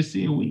movies do you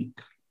see a week?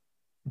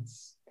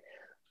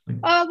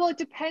 Well, it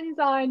depends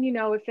on,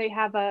 if they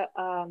have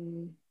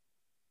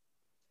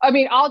I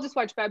mean, I'll just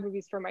watch bad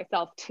movies for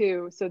myself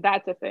too. So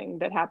that's a thing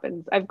that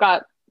happens. I've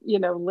got,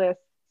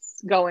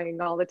 lists going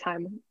all the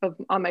time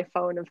on my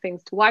phone of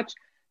things to watch.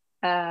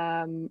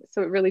 So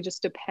it really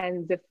just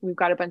depends. If we've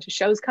got a bunch of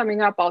shows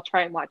coming up, I'll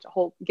try and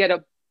get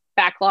a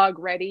backlog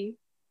ready.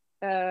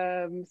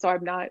 So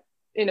I'm not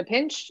in a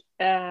pinch.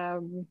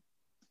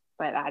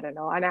 But I don't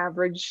know, on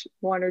average,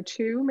 one or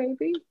two,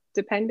 maybe,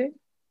 depending.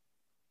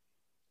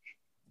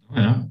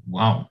 Yeah.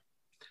 Wow.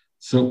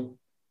 So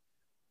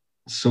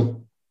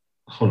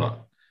hold on.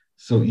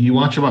 So you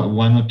watch about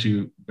one or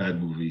two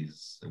bad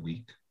movies a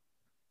week,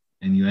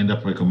 and you end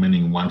up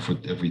recommending one for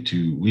every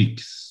 2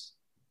 weeks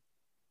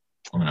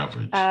on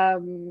average.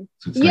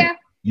 So it's like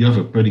you have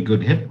a pretty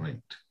good hit rate.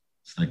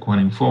 It's like 1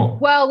 in 4.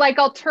 Well, like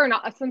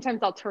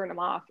sometimes I'll turn them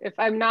off. If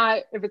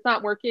it's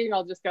not working,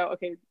 I'll just go,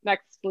 okay,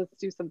 next, let's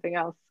do something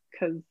else.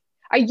 Because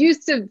I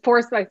used to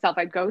force myself.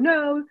 I'd go,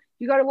 no,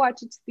 you got to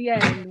watch it to the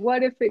end.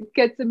 What if it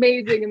gets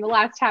amazing in the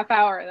last half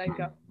hour? And I'd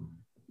go,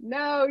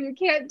 no, you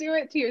can't do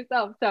it to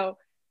yourself. So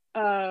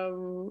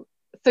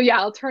yeah,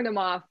 I'll turn them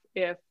off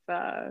if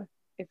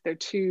they're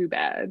too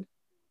bad.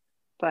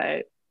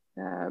 But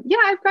yeah,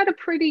 I've got a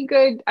pretty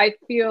good, I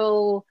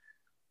feel,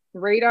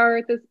 radar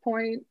at this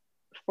point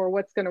for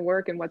what's going to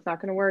work and what's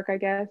not going to work, I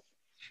guess.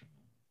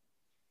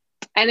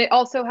 And it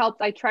also helps.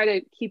 I try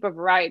to keep a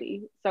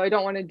variety. So I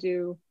don't want to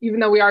do,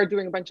 even though we are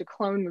doing a bunch of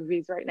clone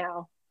movies right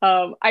now,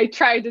 I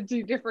try to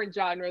do different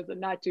genres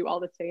and not do all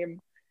the same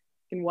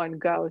in one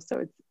go. So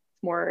it's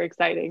more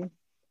exciting.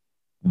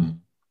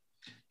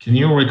 Can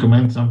you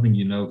recommend something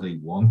they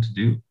want to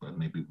do, but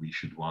maybe we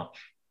should watch?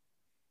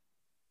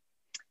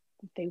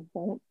 They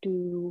won't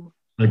do.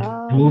 Like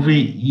a movie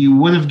you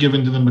would have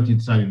given to them, but you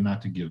decided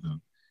not to give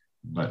them.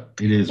 But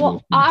it is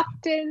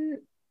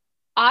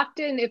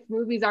often if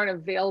movies aren't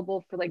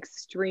available for like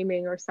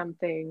streaming or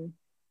something,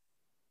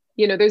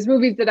 there's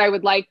movies that I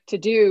would like to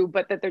do,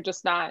 but that they're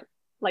just not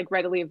like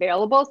readily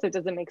available. So it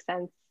doesn't make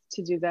sense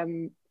to do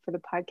them for the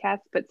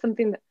podcast, but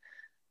something that,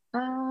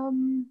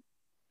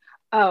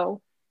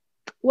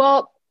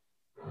 well,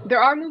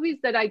 there are movies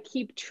that I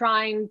keep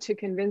trying to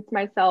convince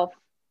myself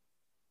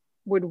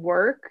would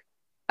work.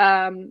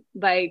 I've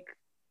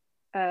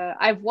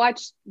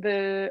watched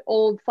the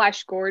old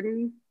Flash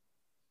Gordon,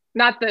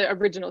 not the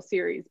original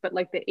series, but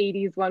like the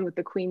 80s one with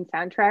the Queen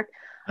soundtrack.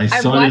 I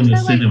saw it in the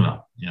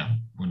cinema.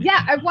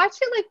 I've watched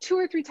it like 2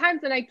 or 3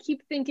 times and I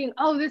keep thinking,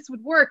 oh, this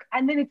would work.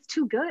 And then it's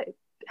too good.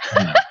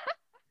 Yeah.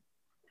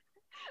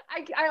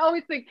 I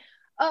always think,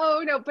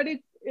 oh no, but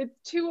it's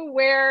too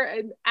aware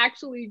and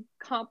actually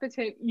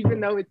competent, even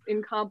though it's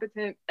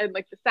incompetent. And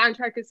like the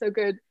soundtrack is so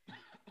good.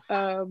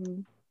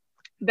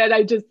 That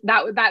I just,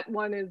 that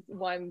one is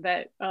one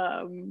that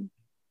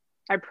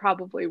I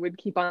probably would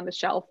keep on the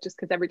shelf just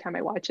because every time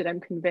I watch it, I'm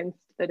convinced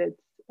that it's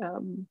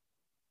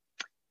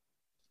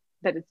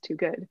too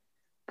good.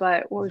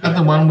 But what was that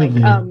the one with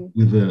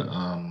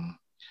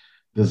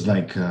there's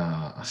like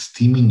a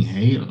steaming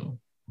hail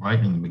right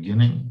in the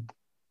beginning?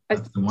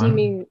 That's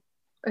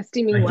a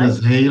steaming like what?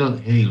 There's hail.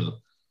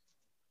 Hail.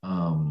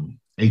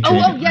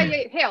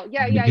 Hail.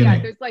 Yeah.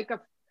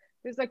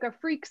 There's like a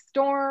freak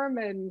storm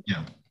and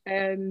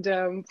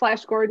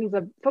Flash Gordon's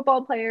a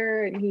football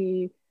player and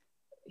he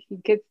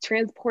gets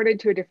transported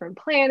to a different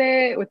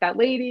planet with that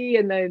lady,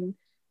 and then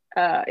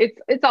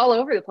it's all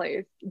over the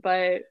place.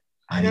 But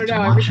I don't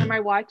know, every time I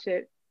watch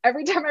it,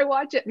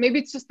 maybe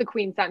it's just the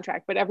Queen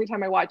soundtrack, but every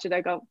time I watch it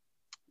I go,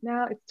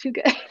 no, it's too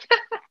good.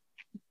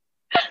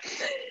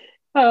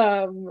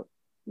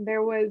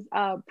 There was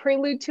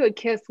Prelude to a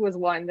Kiss was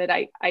one that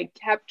I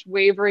kept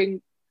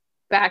wavering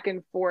back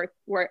and forth,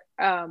 where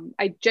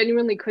I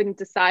genuinely couldn't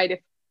decide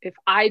if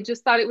I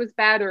just thought it was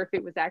bad or if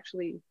it was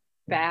actually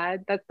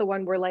bad. That's the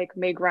one where like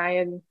Meg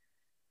Ryan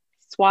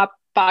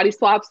body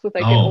swaps with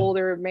like an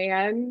older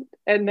man,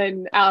 and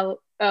then I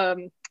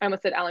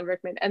almost said Alan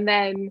Rickman, and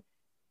then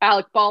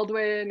Alec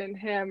Baldwin and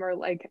him are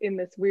like in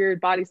this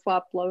weird body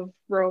swap love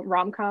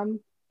rom-com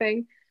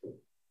thing.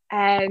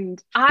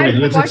 And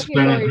let's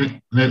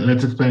explain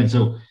it.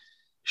 So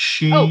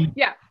she, you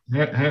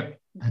go ahead.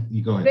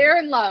 They're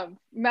in love.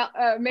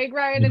 Meg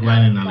Ryan and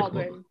Alec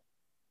Baldwin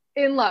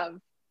in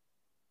love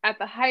at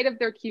the height of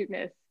their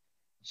cuteness.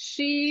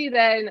 She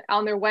then,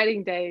 on their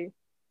wedding day,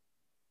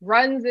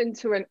 runs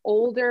into an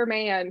older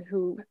man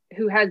who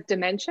has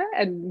dementia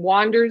and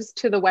wanders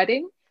to the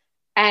wedding.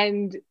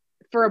 And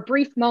for a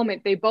brief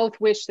moment, they both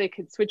wish they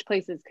could switch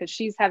places because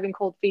she's having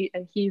cold feet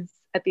and he's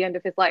at the end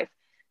of his life.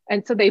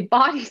 And so they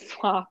body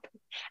swap.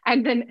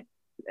 And then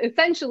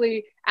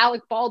essentially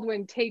Alec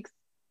Baldwin takes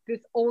this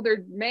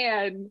older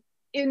man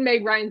in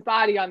Meg Ryan's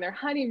body on their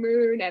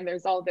honeymoon. And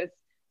there's all this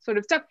sort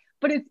of stuff,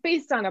 but it's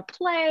based on a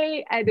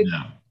play. And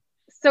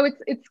so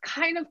it's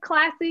kind of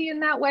classy in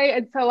that way.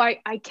 And so I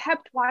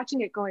kept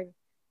watching it going,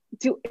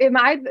 am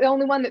I the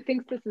only one that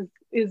thinks this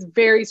is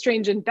very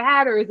strange and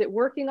bad, or is it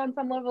working on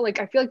some level? Like,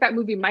 I feel like that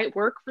movie might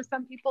work for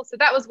some people. So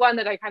that was one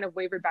that I kind of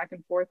wavered back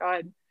and forth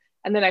on.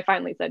 And then I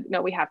finally said,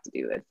 no, we have to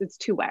do this. It's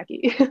too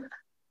wacky.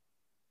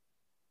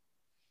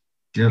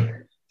 Yeah.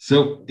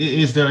 So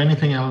is there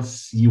anything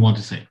else you want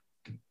to say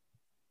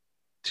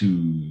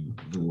to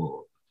the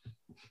world?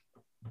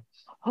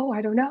 Oh,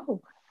 I don't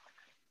know.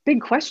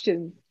 Big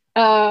question.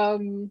 Well,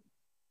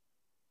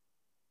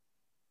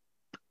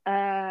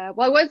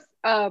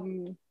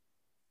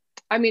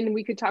 I mean,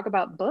 we could talk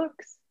about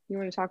books. You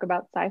want to talk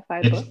about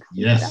sci-fi books?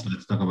 Yes,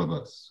 let's talk about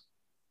books.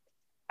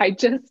 I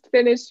just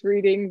finished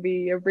reading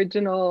the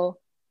original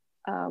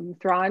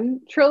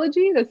Thrawn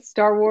trilogy, the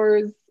Star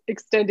Wars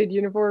extended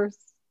universe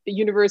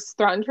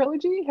Thrawn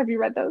trilogy. Have you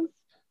read those?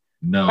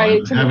 No,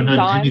 I haven't read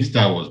any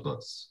Star Wars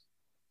books.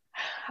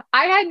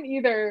 I hadn't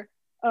either,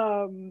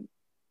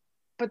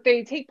 but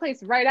they take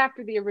place right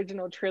after the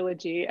original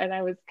trilogy, and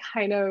I was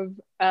kind of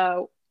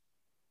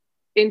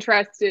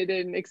interested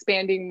in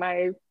expanding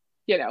my,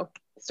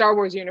 Star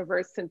Wars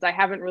universe, since I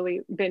haven't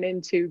really been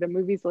into the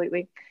movies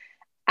lately.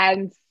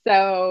 And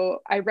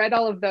so I read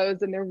all of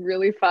those, and they're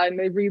really fun.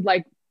 They read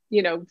like,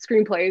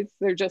 screenplays.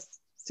 They're just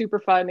super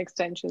fun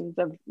extensions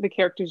of the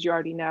characters you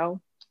already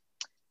know.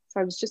 So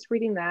I was just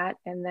reading that.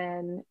 And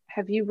then,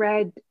 have you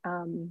read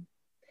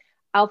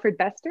Alfred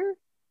Bester?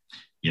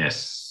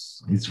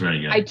 Yes, it's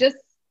very good. I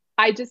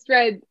just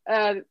read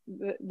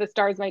the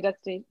Stars My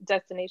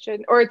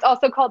Destination, or it's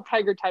also called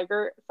Tiger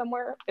Tiger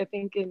somewhere. I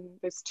think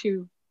there's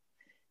two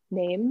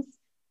names.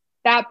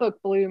 That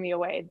book blew me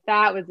away.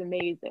 That was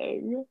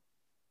amazing.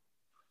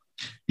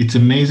 It's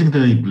amazing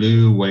that it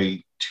blew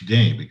away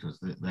today, because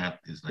that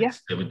is like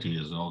 70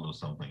 years old or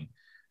something,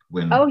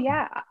 when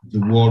the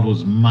world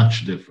was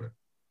much different.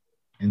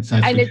 And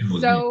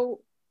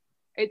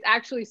it's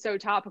actually so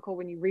topical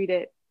when you read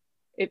it.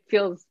 It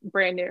feels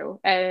brand new,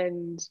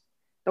 and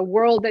the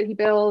world that he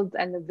builds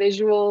and the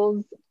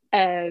visuals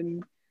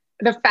and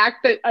the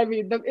fact that, I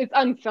mean, it's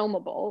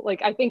unfilmable.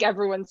 Like, I think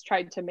everyone's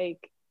tried to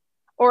make,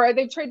 or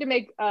they've tried to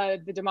make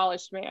The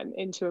Demolished Man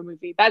into a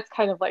movie. That's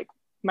kind of like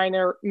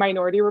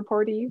Minority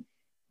Report-y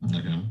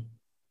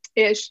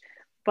ish.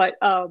 But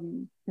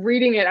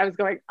reading it, I was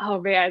going,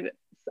 oh man,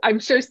 I'm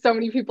sure so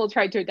many people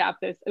tried to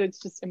adapt this, and it's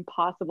just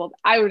impossible.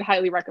 I would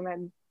highly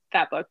recommend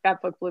that book.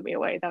 That book blew me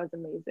away. That was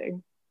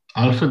amazing.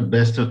 Alfred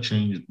Bester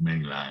changed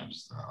many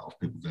lives of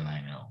people that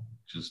I know.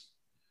 Just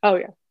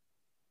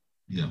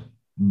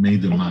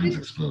made their minds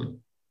explode.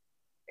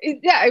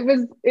 It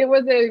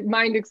was a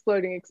mind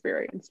exploding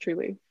experience,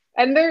 truly.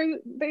 And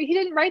he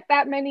didn't write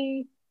that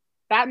many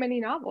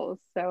novels,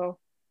 so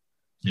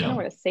I don't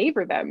want to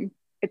savor them.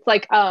 It's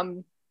like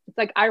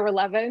Ira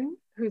Levin,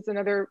 who's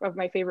another of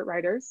my favorite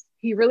writers.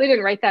 He really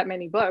didn't write that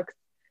many books,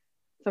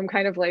 so I'm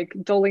kind of like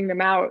doling them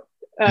out.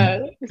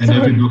 And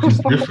every book is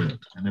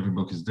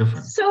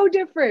different. So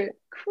different,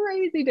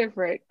 crazy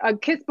different.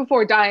 Kiss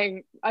Before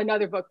Dying,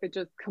 another book that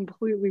just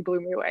completely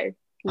blew me away.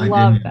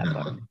 Love that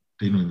book.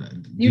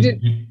 You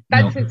did.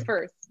 That's his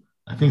first.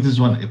 I think this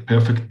one, A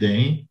Perfect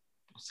Day,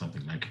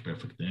 something like A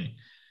Perfect Day.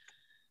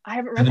 I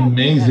haven't read an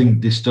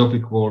amazing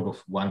dystopic world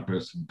of one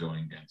person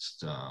going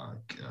against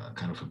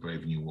kind of a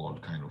Brave New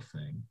World kind of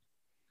thing.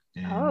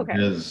 And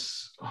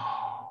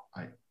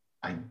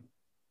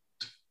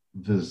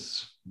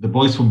there's The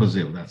Boys from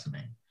Brazil. That's the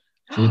name.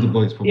 The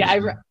Boys from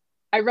Brazil.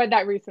 I read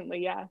that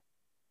recently. Yeah,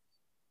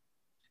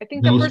 I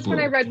think the first one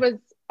I read was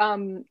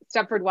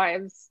Stepford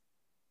Wives,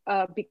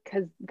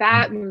 because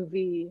that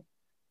movie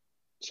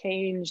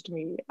changed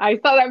me. I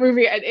saw that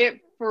movie and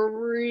it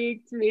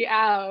freaked me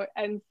out,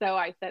 and so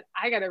I said,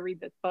 I gotta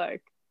read this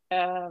book,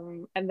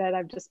 and then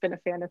I've just been a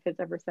fan of his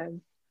ever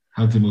since.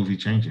 How did the movie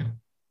change you?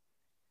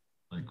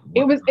 Like,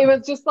 it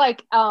was just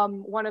like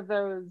one of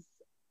those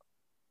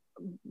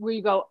where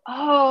you go,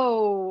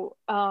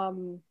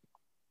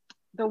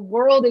 the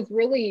world is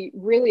really,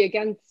 really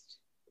against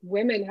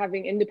women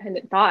having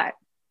independent thought,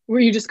 where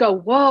you just go,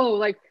 whoa,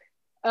 like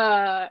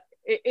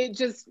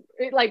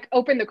it like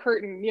opened the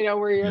curtain,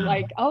 where you're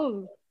like,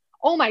 oh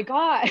my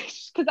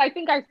gosh. Because I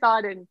think I saw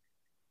it in,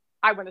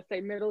 I want to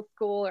say middle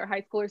school or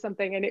high school or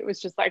something, and it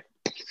was just like,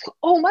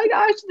 oh my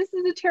gosh, this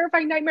is a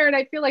terrifying nightmare. And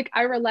I feel like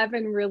Ira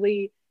Levin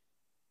really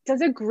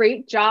does a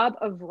great job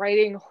of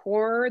writing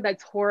horror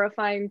that's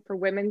horrifying for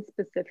women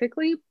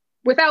specifically,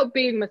 without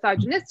being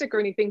misogynistic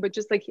or anything, but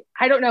just like,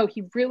 I don't know,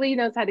 he really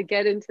knows how to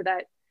get into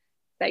that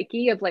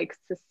psyche of like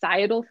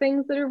societal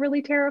things that are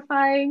really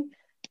terrifying.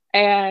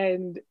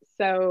 And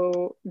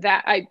so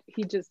that I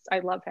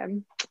love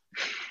him.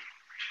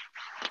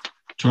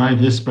 Try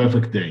This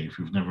Perfect Day if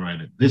you've never read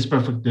it. This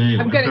Perfect Day.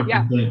 I'm gonna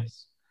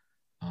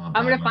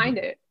find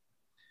it.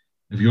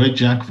 Have you read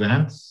Jack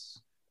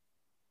Vance?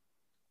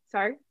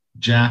 Sorry?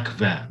 Jack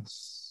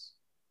Vance.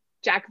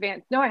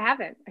 No, I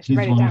haven't. I should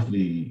write it down. He's one of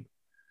the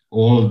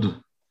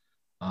old,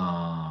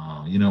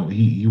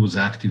 he was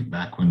active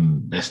back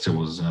when Bester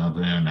was there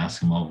and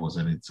Asimov was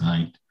at its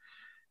height.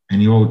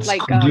 And he wrote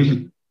like,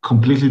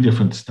 completely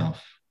different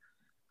stuff.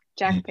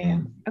 Jack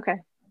Vance. Okay.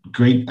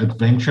 Great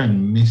adventure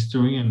and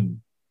mystery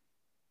and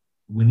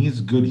when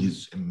he's good,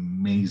 he's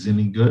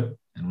amazingly good,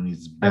 and when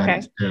he's bad, Okay.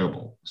 he's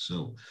terrible.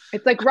 So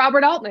It's like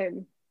Robert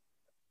Altman.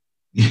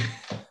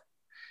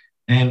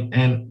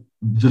 and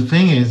the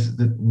thing is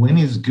that when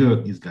he's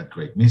good, he's got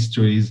great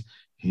mysteries.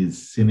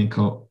 He's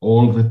cynical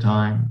all the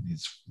time.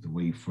 The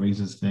way he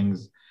phrases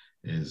things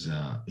is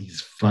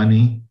he's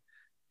funny,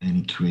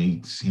 and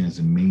he has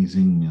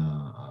amazing.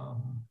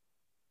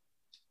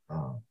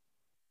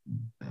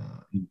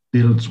 He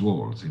builds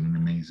worlds in an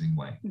amazing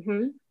way,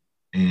 Mm-hmm.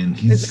 and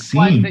he's Is there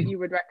one that you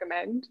would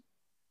recommend?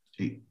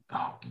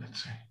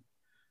 Let's see.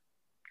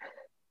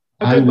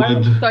 A good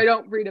one, so I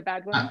don't read a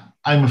bad one.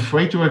 I'm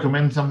afraid to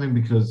recommend something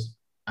because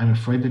I'm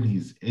afraid that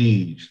he's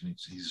aged.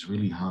 He's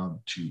really hard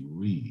to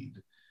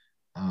read.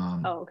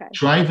 Okay.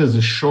 Try it as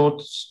a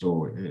short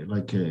story,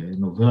 like a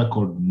novella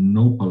called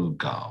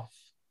Nopalgarth.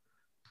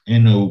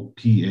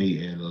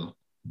 Nopalgarth.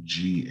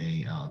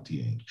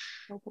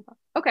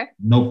 Okay.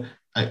 No,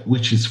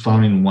 which is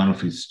found in one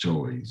of his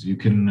stories. You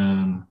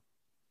can.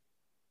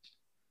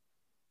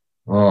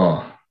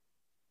 Now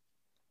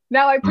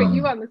I put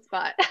you on the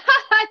spot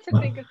to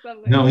think of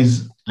something. No,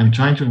 I'm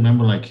trying to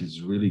remember like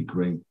his really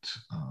great.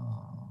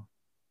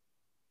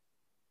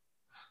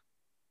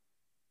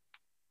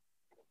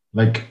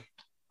 Like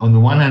on the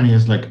one hand, he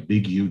has like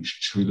big,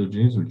 huge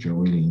trilogies, which are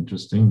really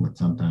interesting, but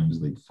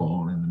sometimes they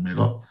fall in the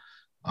middle.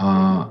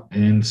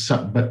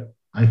 But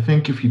I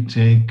think if you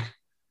take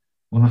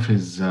one of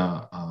his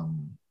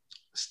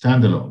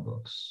standalone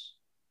books,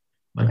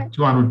 like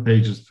 200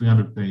 pages,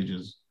 300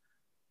 pages,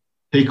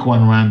 pick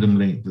one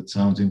randomly that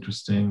sounds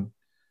interesting.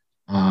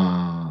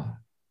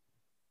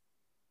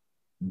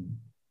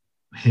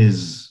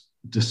 His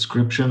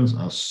descriptions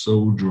are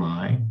so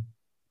dry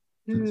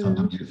that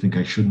sometimes you think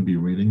I shouldn't be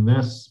reading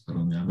this, but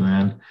on the other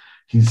hand,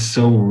 he's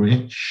so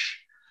rich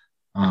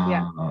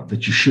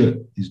that you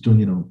should. He's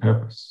doing it on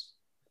purpose.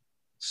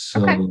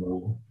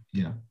 So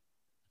yeah,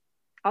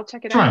 I'll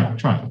check it out.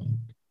 Try.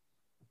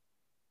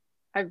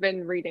 I've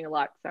been reading a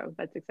lot, so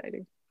that's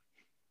exciting.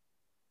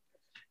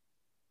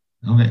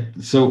 Okay,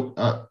 so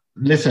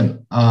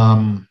listen,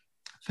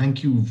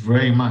 thank you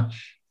very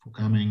much for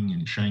coming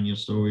and sharing your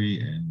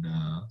story and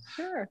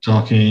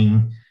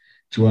talking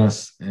to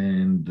us,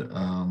 and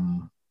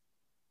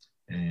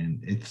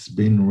it's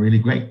been really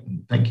great.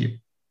 Thank you.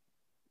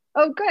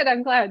 Oh, good.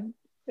 I'm glad.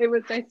 It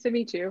was nice to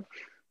meet you.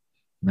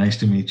 Nice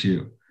to meet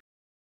you.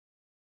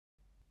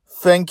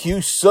 Thank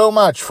you so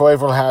much for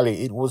Avril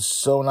Halley. It was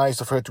so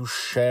nice of her to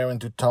share and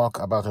to talk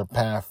about her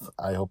path.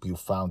 I hope you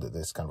found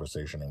this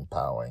conversation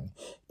empowering.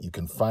 You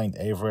can find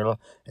Avril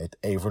at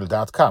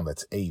avril.com.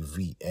 That's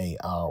AVARYL.com,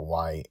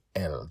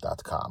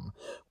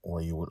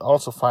 where you will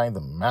also find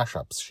the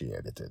mashups she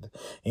edited,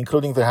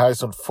 including the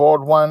Harrison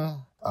Ford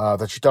one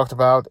that she talked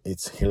about.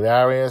 It's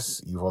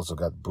hilarious. You've also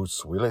got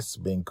Bruce Willis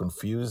being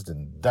confused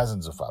and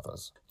dozens of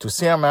others. To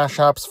see our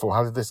mashups for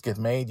How Did This Get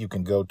Made, you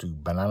can go to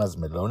Bananas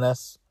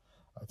Melones,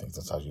 I think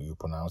that's how you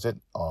pronounce it,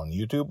 on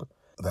YouTube.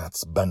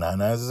 That's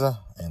Bananas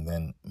and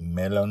then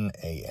Melon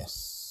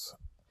AS.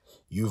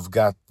 You've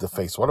got the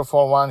Face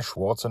Waterfall one,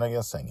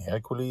 Schwarzenegger saying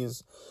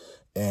Hercules.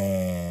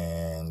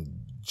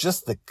 And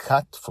just the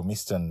cut for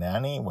Mr.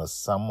 Nanny was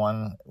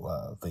someone,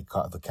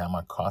 the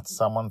camera caught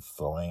someone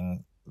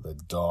throwing the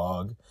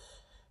dog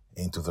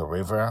into the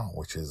river,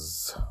 which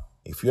is,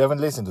 if you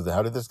haven't listened to the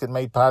How Did This Get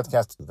Made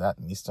podcast,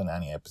 that Mr.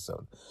 Nanny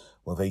episode,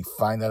 well, they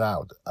find that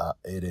out.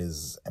 It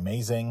is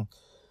amazing.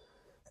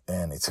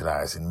 And it's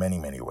hilarious in many,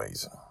 many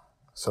ways.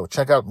 So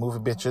check out Movie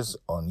Bitches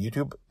on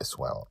YouTube as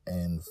well.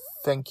 And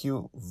thank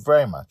you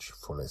very much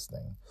for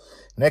listening.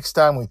 Next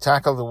time we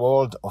tackle the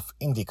world of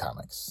indie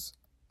comics.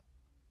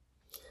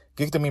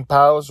 Geekdom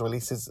Empowers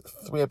releases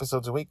 3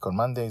 episodes a week on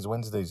Mondays,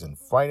 Wednesdays, and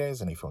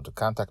Fridays. And if you want to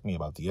contact me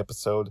about the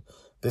episode,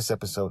 this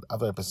episode,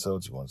 other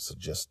episodes, you want to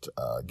suggest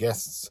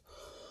guests,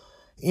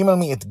 email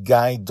me at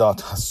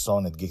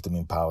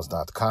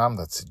guy.hasson@geekdomempowers.com.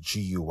 That's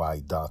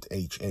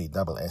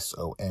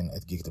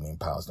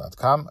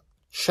guy.hasson@geekdomempowers.com.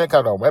 Check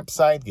out our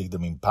website,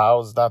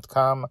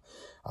 geekdomempowers.com.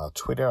 Our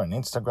Twitter and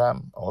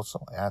Instagram,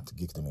 also at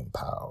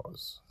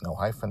geekdomempowers. No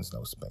hyphens,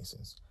 no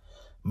spaces.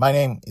 My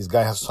name is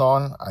Guy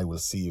Hasson. I will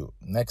see you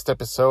next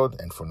episode.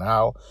 And for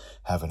now,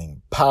 have an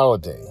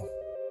empowered day.